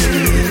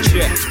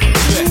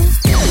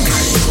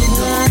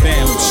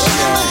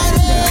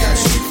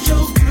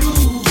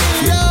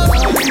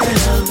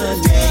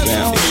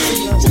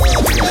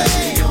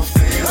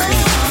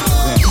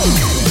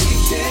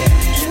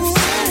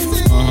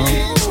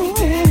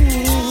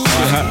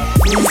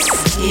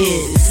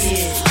 Is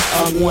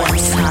a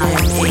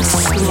one-time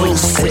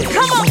exclusive.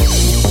 Come on.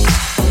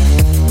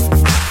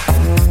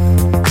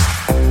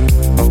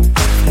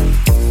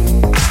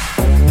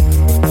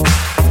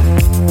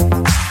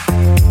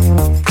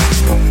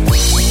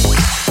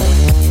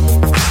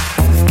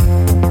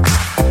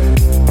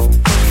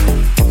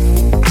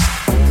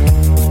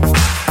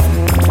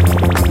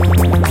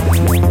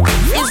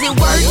 Is it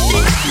worth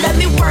it? Let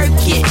me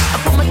work it. I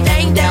put my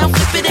thing down,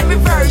 flip it and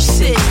reverse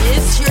it.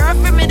 It's your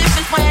primitive,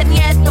 it's my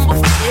number.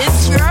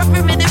 It's your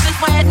primitive, it's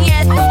my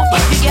number.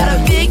 If you got a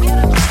big,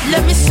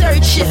 let me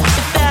search it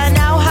to find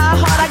out how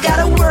hard I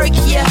gotta work.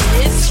 Yeah,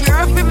 it's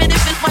your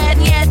primitive, it's my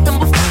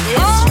number.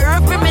 It's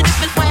your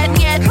primitive, it's my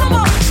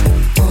number.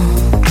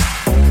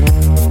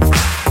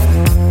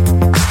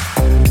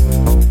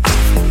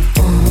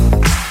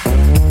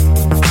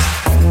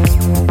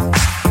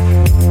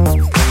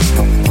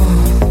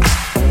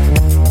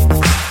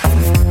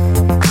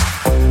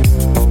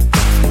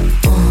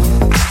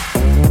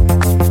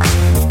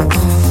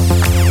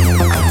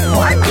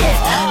 Work it.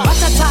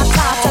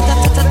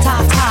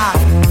 Ba-ta-ta-ta-ta-ta-ta-ta-ta.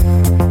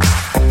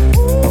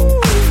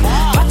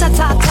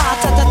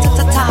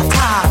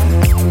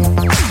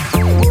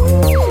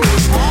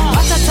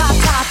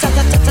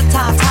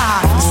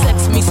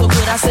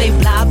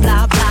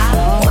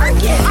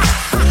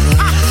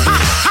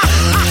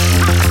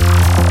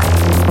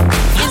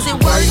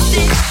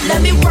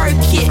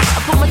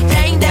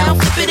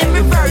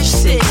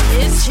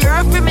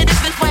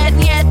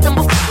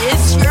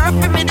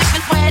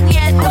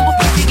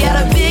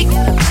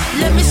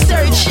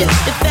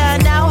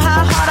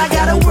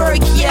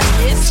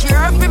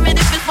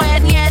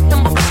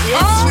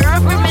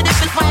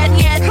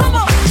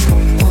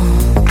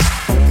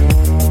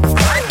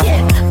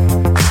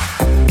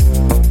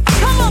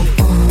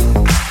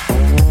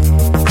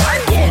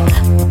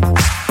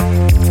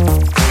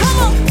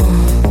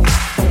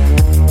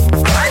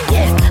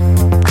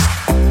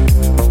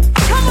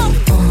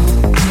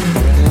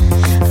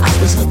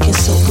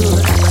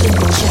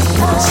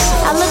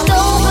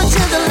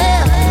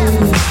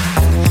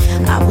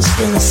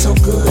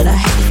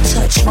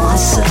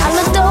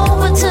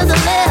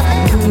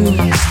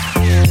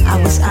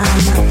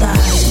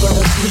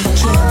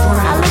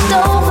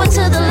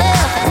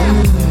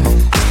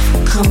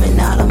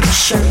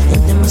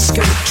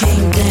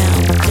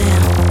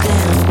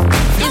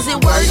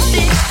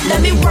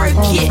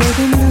 it.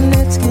 Baby, now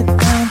let's get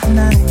down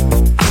tonight.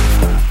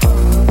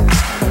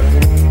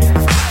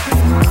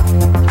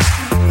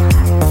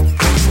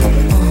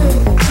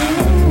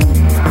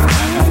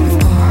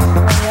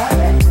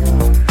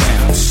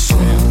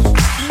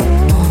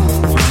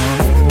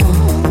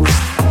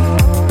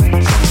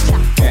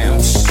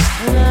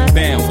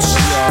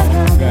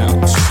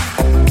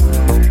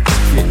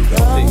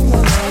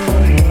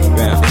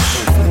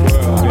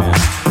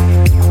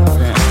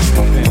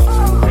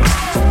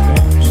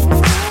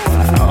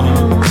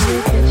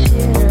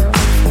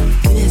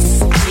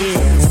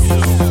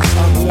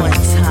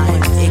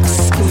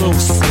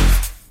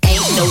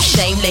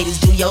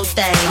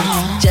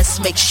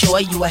 Make sure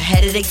you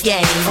ahead of the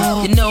game.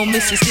 You know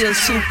Missy still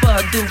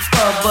super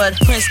duper, but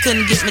Prince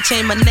couldn't get me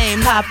change my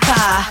name.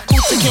 Papa,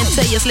 Kuta can't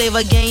tell you slave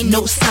again,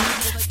 no sign.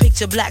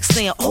 Picture black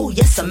saying, oh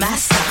yes, I'm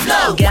master.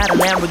 No. Got a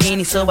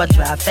Lamborghini, so I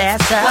drive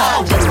faster.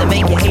 Whoa. Just to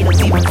make you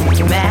haters even think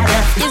you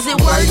matter. Is it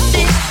worth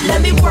it?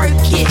 Let me work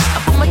it.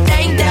 I put my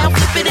thing down,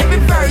 flip it and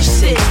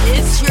reverse it.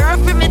 It's your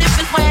primitive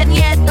and when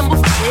yet.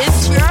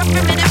 It's your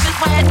primitive and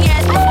when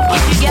yet.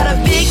 If you got a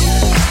big,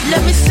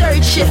 let me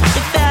search it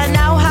to find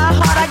out how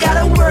hard I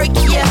gotta work.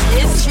 Yeah,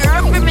 it's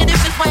your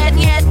primitive and when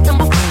yet. It's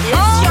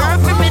your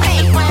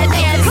primitive and when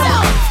yet.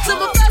 So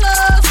my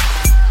fellas,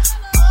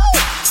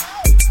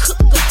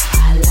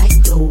 I like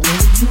the way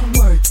you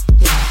work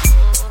that.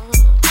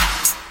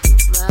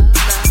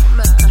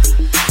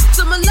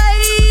 To my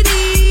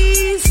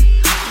ladies,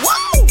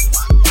 whoa,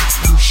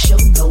 you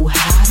sure know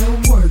how to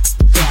work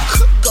that.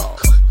 Go.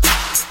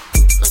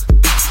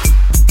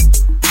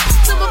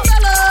 To my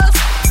fellas,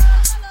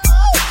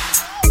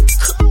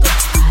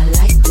 I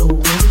like the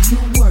way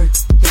you work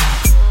that.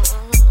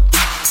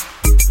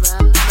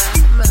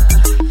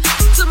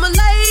 To my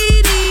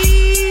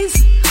ladies,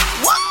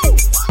 whoa,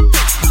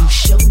 you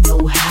sure know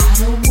how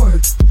to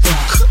work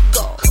that.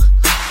 Go.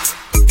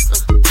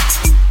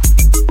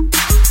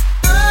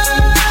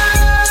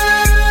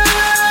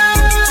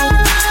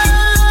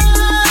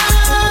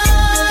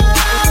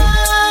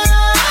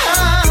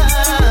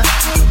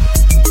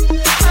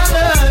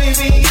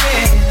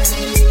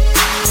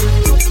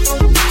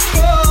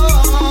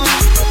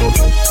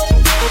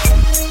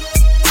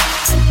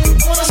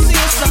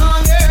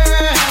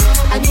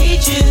 I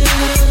need you.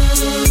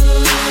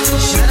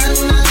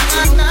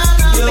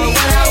 You're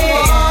what I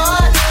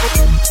want.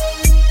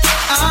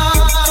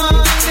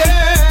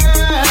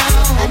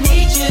 I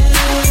need you.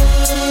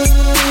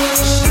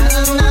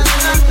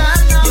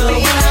 You're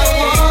what I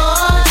want.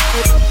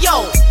 Yo,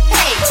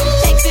 hey,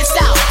 check this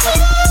out.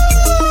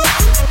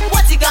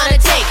 What's it gonna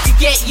take to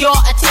get your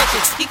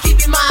attention? You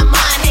keeping my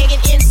mind hanging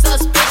in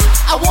suspension.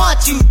 I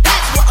want you,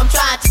 that's what I'm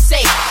trying to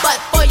say.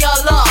 But for your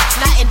love,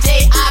 night and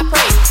day I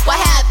pray. Where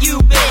have you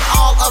been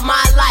all of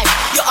my life?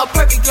 You're a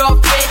perfect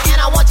girlfriend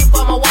and I want you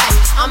for my wife.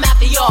 I'm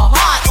after your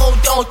heart, oh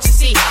don't you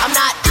see? I'm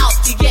not out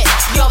to get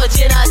your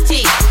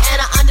virginity.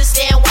 And I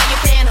understand why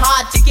you're playing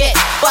hard to get.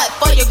 But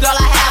for your girl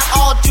I have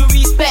all due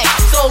respect.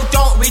 So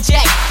don't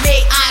reject,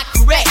 may I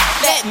correct?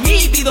 Let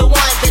me be the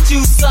one that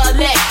you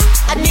select.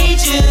 I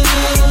need you.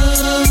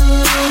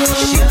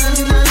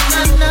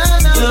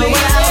 You're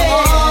what I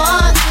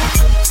want.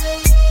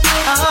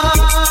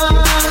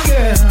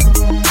 Girl,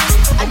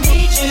 I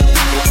need you.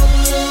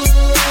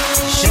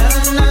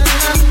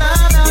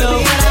 You're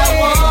what I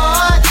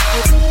want.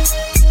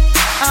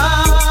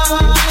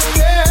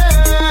 Girl,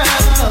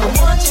 I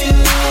want you.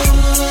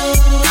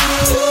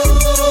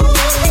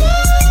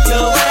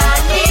 You're what I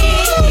need.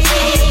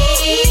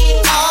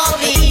 Oh,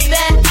 baby.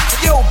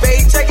 Yo,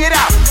 babe, check it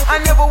out. I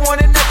never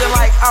wanted nothing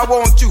like I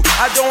want you.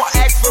 I don't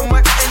ask for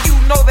much, and you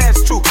know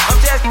that's true. I'm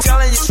just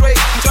telling you straight,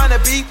 trying to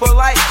be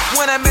polite.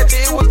 When I met you,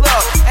 it was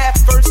love at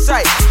first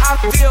sight. I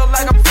feel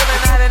like I'm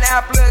filling out an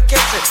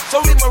application.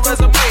 So read my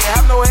resume,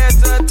 have no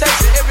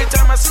hesitation. Every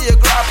time I see a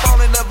girl, I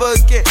fall in love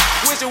again.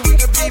 Wishing we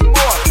could be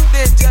more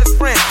than just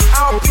friends.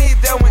 I'll be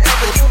there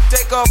whenever you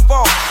take a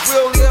fall.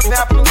 We'll live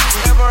happily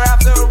ever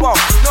after all.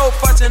 No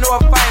fussing or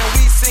fighting,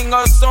 we sing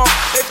a song.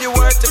 If you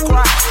were to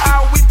cry,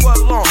 I'll weep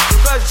along.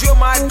 Cause you're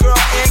my girl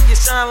and you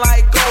shine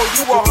like gold.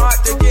 You are hard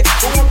to get,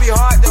 but won't be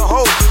hard to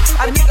hold.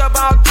 I think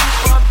about you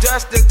from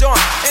dusk to dawn.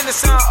 And the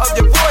sound of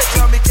your voice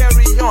tell me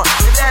carry on.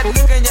 And that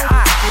look in your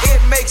eye,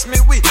 it makes me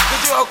weak.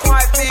 Cause you're a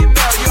quiet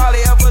female, you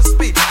hardly ever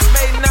speak.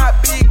 May not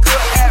be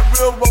good at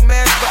real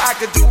romance, but I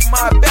could do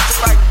my best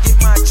if I can get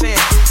my chance.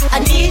 I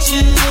need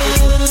you.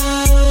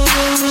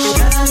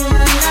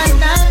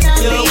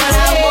 You're what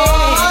I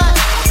want.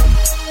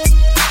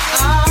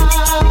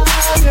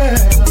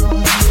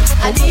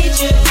 I need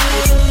you.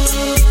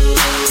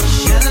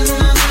 You're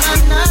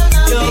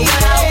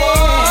what I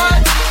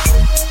want.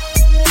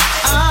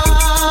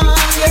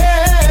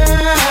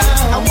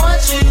 I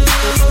want you.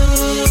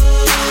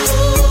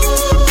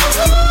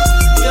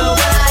 You're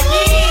what I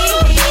need.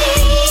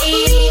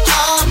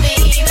 Oh,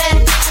 baby.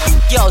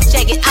 Yo,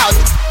 check it out.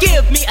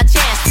 Give me a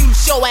chance to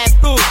show and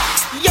prove.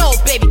 Yo,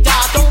 baby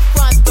doll, don't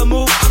front the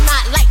move. I'm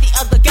not like the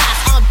other guys,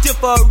 I'm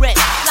different.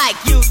 Like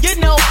you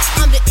know,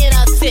 I'm the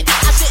innocent.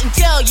 I shouldn't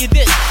tell you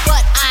this,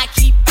 but I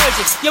keep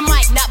version. You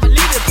might not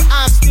believe it, but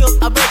I'm still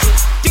a virgin.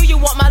 Do you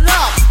want my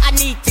love? I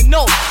need to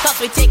know. Cause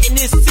we're taking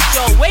this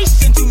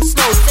situation too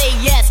slow. Say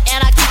yes,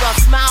 and I keep a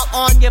smile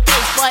on your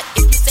face. But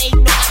if you say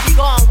no, I'll be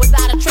gone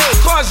without a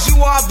trace. Cause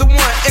you are the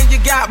one, and you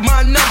got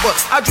my number.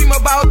 I dream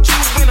about you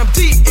when I'm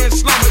deep in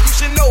slumber. You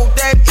should know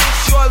that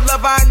it's your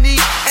love I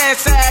need, and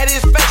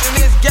satisfaction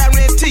is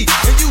guaranteed.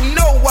 And you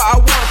know why I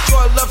want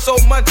your love so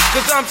much,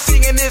 cause I'm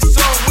singing this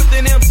song with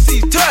an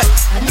MC touch.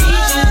 I need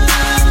you.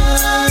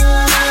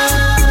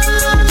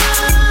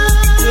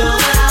 You're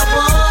what I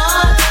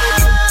want.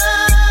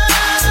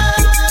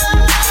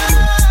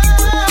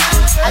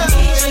 I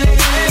need you.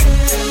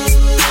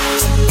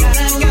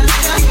 Gotta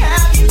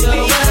have you.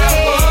 You're what I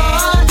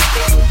want.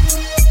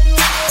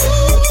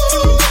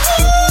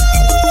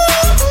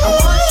 I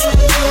want you.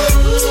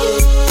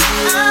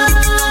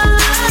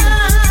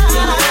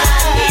 You're what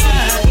I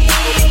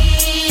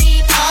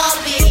need. Oh,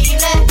 baby.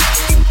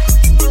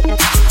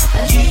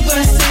 You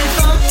were sent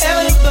from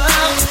heaven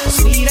above,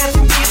 sweet as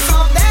can be, so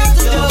that's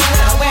the door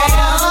I wear.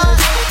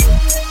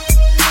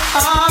 Oh,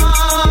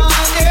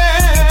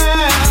 girl,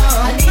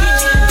 I need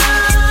you.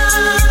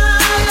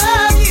 I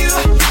love you.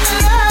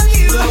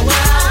 You're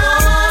what I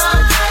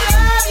want. I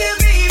love you,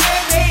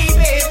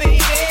 baby,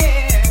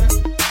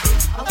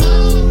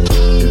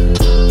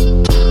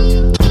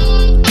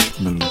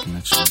 Been looking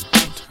at you.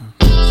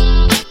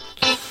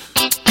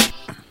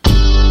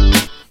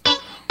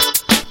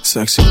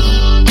 Sexy.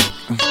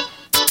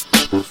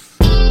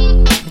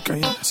 Okay,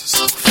 yeah, that's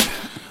so fat.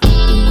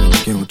 Been waiting to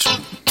get with you.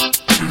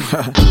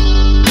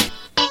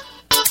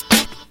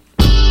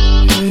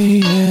 Hey,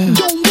 yeah.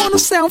 Don't wanna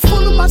sound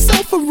full of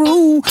myself or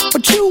rude,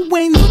 but you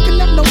ain't looking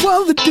at no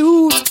other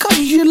dudes. Cause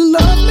you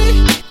love me.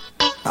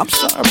 I'm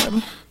sorry,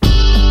 baby.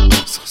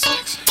 So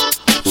sexy.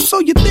 So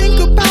you think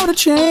about a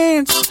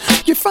chance.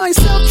 You find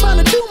yourself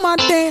trying to do my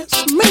dance.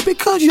 Maybe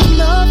cause you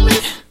love me.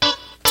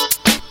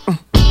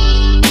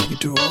 You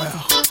do it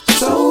well.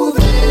 So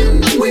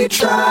then we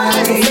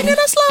tried. Singing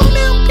it slow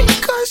down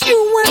because you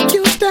weren't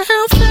used to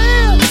how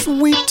fast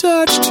we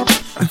touched.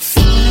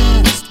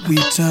 Fast we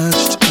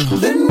touched.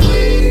 Then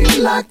we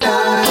locked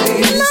eyes.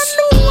 And I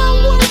knew I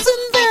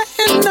wasn't there,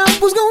 and I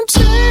was gonna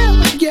tear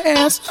your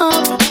ass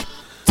up.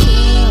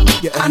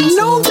 I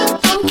know that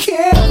I'm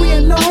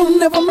carrying on.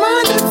 Never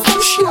mind if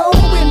I'm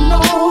showing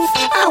off.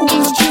 I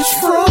was just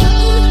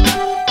frontin'.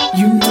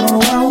 You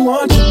know I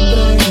want you,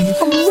 babe.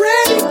 I'm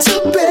ready to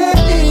bet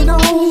it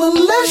on,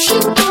 unless you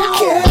don't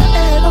care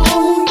at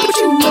all. But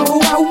you know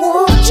I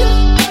want you.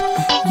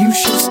 You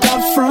should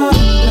stop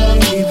frontin',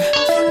 babe.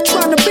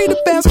 Trying to be the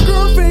best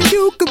girlfriend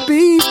you could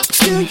be.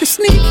 Still you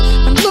sneak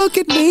and look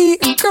at me,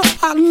 and girl,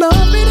 I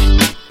love it.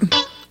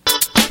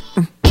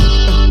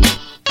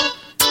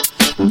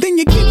 Then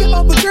you give your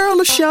other girl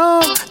a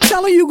show.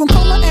 Tell her you gon'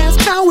 call her, ask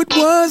how it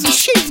was, and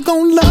she's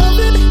gon' love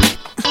it.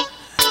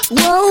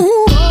 Whoa,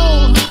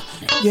 whoa.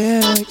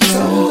 Yeah, yeah.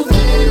 So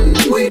then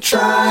we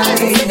tried.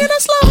 Singing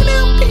it slow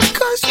down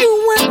because you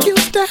weren't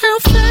used to how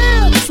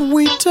fast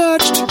we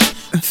touched.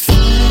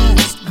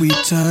 Fast we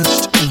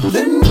touched.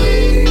 Then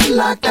we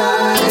locked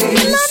eyes. And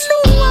I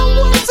knew I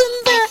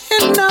wasn't there,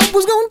 and I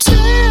was gonna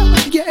tear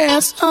your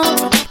ass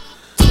up.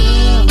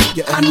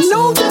 I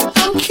know that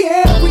I'm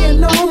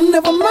carrying on.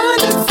 Never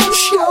mind if I'm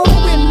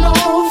showing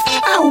off.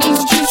 I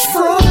was just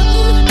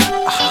frontin'.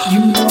 You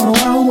know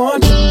I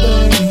want you,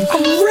 babe.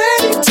 I'm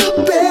ready to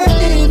bet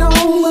it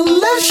on,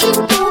 unless you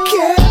don't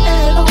care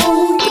at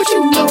all. But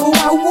you know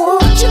I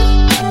want you.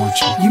 I want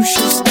you. You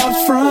should stop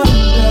frontin',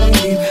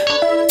 babe.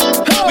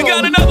 We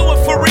got another one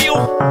for real.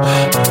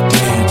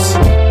 Dance.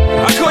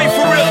 I call you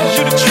for real, 'cause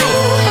you the truth.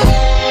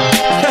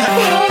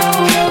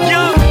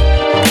 Young,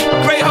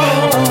 great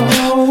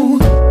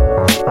home.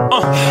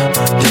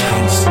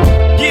 Dance.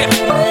 Yeah.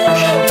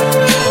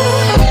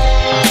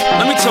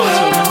 Let me talk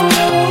to you.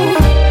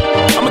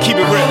 I'ma keep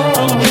it real.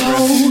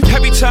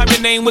 Every time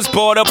your name was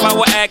brought up, I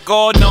would act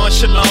all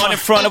nonchalant in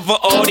front of an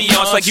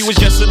audience, like you was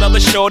just another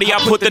shorty. I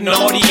put the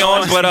naughty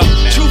on, but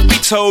truth be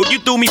told, you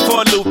threw me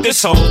for a loop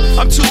this whole.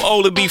 I'm too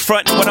old to be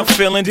frontin' what I'm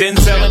feeling,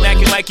 Denzel, and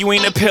acting like you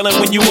ain't appealing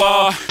when you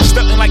are.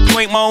 Stuntin' like you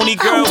ain't my only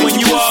girl when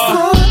you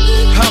are.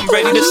 I'm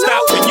ready to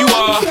stop when you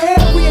are.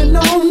 Carrying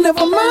on,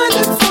 never mind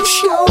if I'm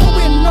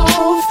showing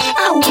off.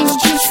 I was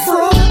just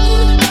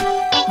frontin'.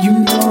 You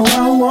know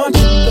I want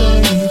you,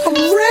 babe. I'm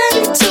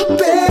ready to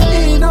bet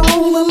it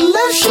on,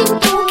 unless you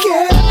don't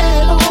care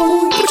at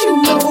all. But you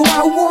know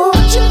I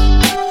want you.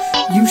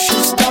 You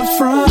should stop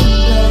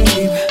frontin',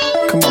 babe.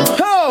 Come on.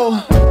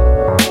 Oh.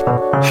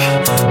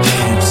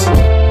 Dance.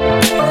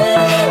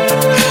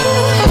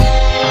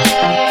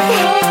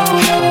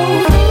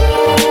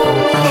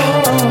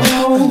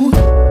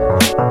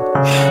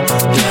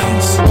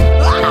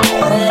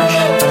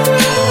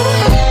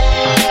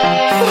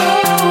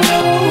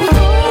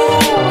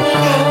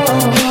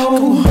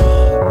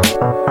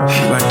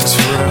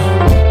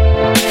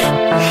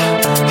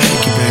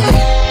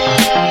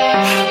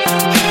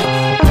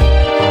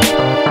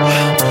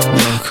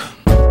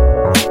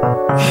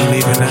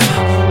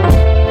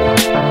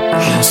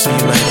 see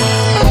you later.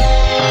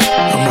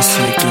 I'ma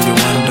sneak through your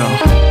window.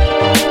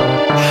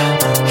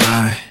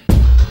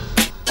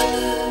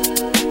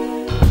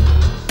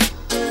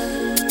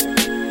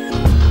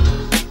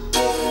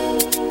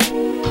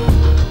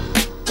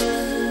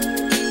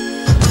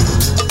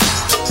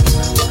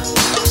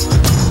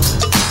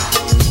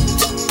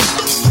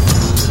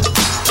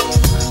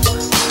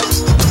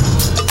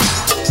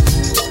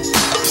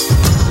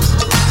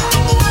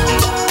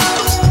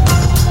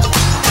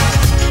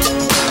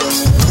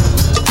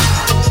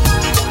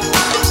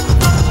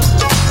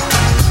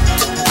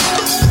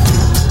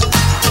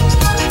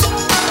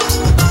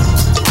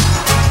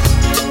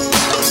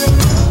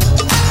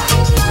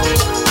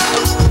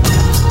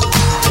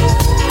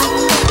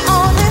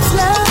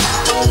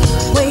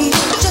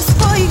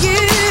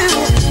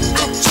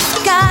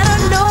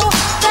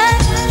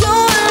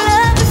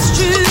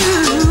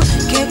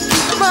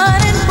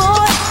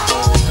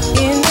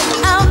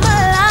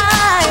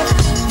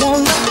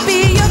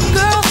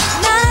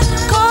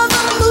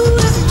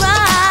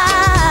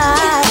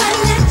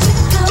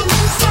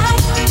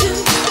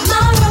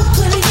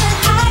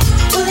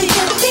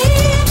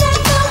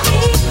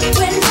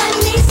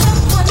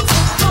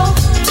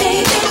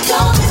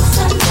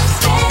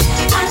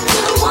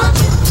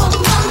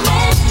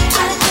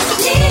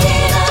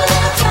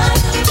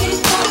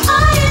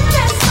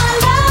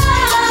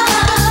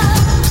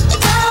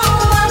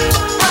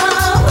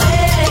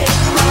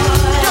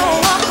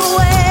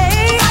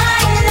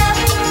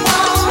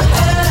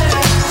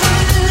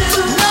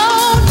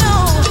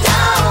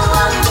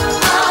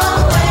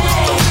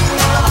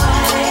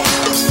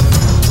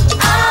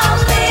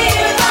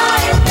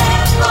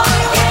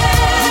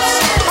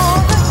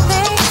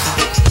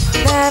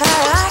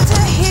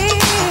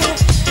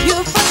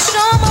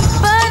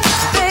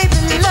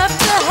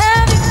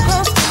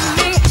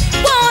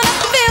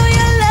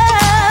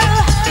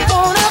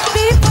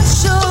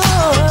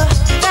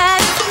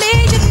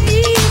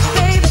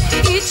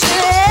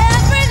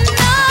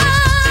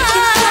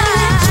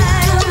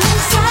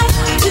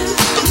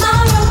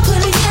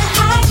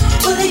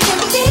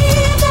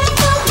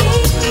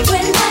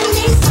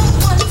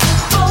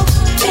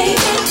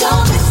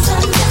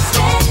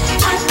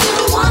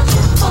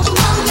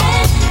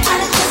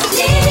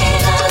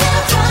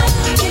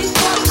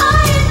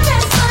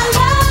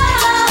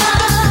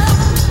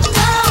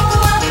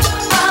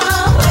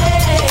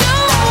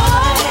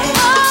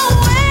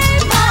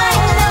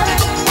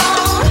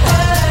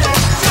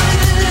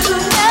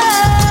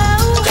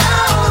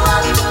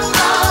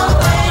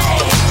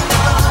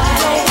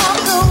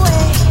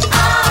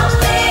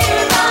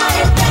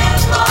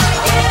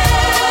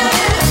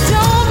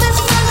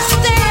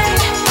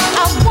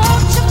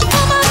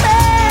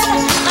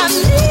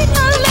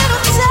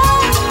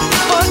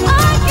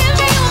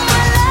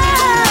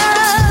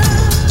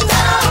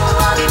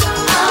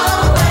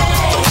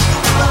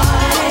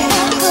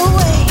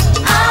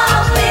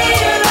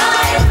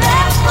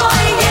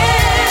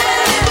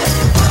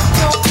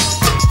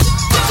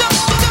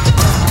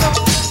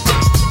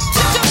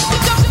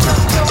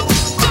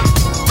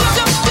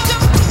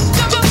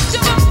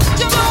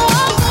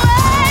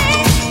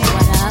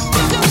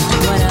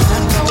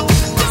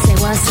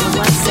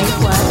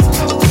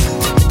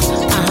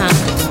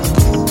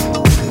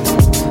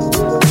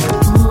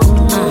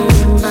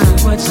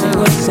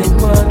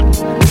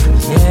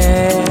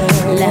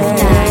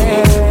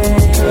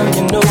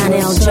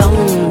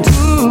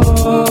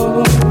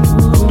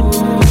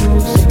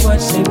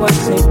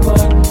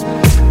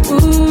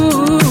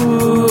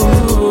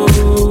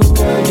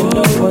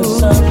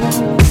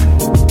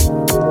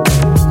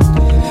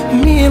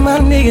 my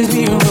niggas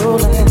be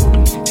rolling,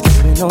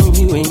 screaming on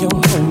you and your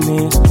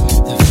homies.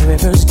 The very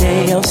first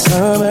day of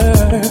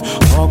summer,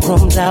 all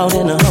grown out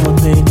in a Hummer,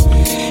 baby.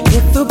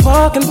 Hit the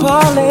park and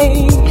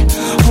parlay.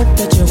 Hope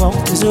that you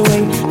walk this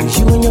away, 'cause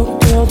you and your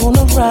girl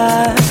wanna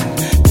ride.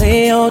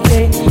 Play all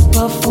day,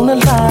 puff on the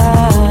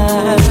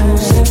line.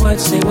 Say what,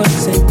 say what,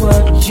 say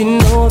what. You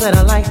know that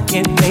I like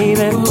it,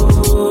 baby.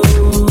 Ooh,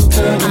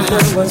 girl, you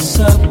know what's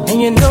up,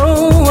 and you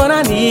know what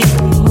I need.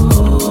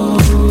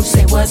 Ooh,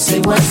 say what, say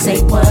what, say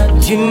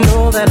what. You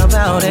know that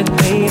about it,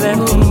 baby.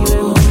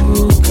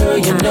 Ooh, girl,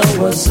 you know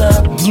what's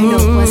up. You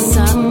know what's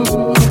up. I'm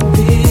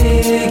big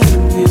in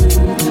you.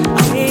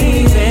 I'm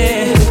big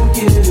in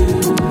you.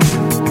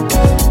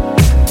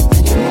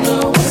 You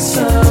know what's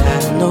up. I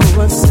know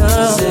what's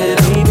up. Said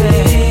I'm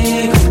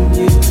big on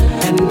you,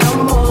 and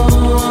I'm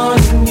on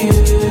you.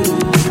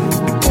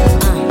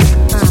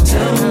 So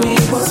tell me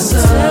what's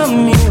up. Tell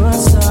me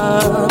what's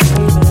up,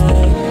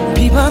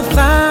 baby. People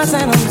thighs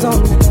and I'm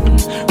zoning.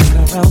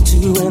 Run around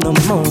 2 in the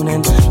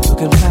morning,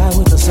 looking fly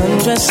with the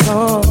sundress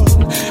on.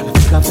 I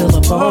think I feel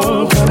a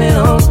bone coming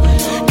on.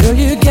 Girl,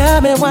 you got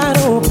me wide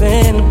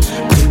open.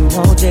 Waiting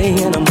all day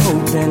and I'm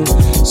hoping.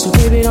 So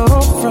baby,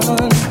 don't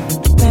front.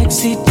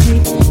 Backseat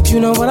Jeep, you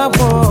know what I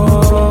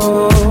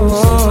want.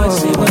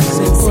 Say what,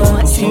 say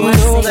what. You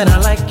know that I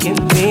like it,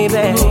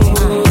 baby.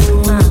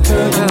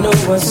 Girl, you know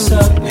what's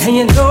up, and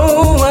you know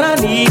what I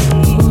need.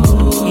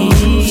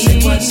 Say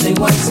what, say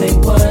what, say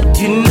what.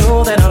 You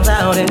know that I'm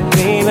about it,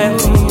 baby.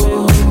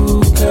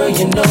 Girl,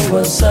 you know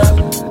what's up.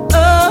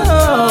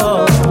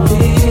 Oh,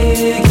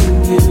 big in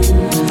you,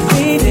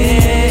 baby.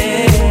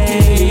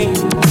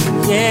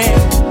 Yeah.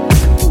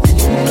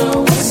 You know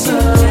what's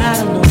up.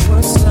 I know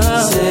what's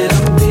up. Said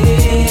I'm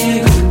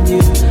big on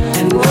you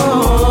and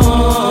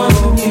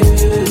on you.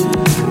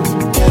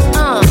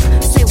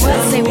 Say what,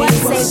 say what,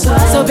 say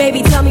what. So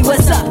baby, tell me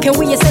what's up. Can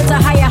we ascend to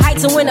higher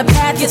heights, and when the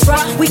path gets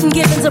rough, we can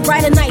give into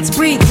brighter nights,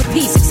 breathe with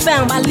peace,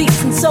 expound my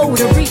leaps and soul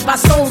to reap our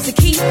souls to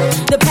keep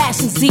the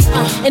passions deep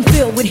and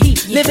filled with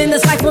heat. Living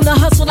this life on the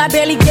hustle, I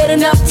barely get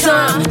enough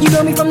time. You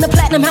know me from the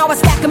platinum, how I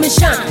stack them and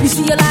shine. You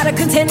see a lot of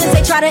contenders,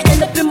 they try to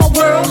end up in my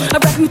world. A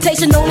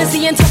reputation known as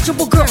the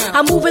untouchable girl.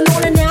 I'm moving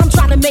on and now I'm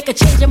trying to make a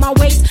change in my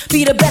ways.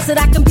 Be the best that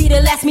I can be to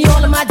last me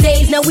all of my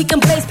days. Now we can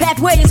blaze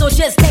pathways or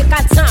just take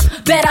our time.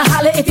 Better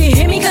holler if you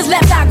hear me, 'cause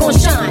left eye gon'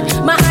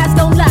 shine. My eyes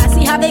don't lie,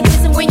 see how they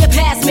glisten when you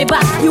pass me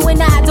by. You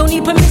and I don't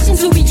need permission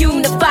to be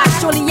unified.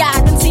 Surely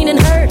I done seen and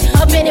heard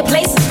of many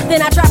places.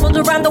 Then I traveled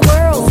around the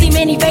world, see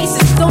many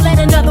faces. Don't let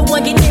another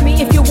one get near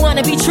me if you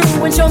wanna be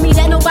true, and show me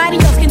that nobody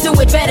else can do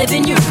it better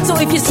than you. So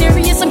if you're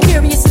serious, I'm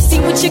curious to see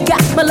what you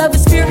got. My love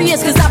is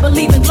furious, 'cause I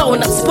believe in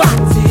blowing up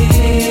spots.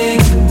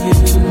 Big in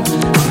you.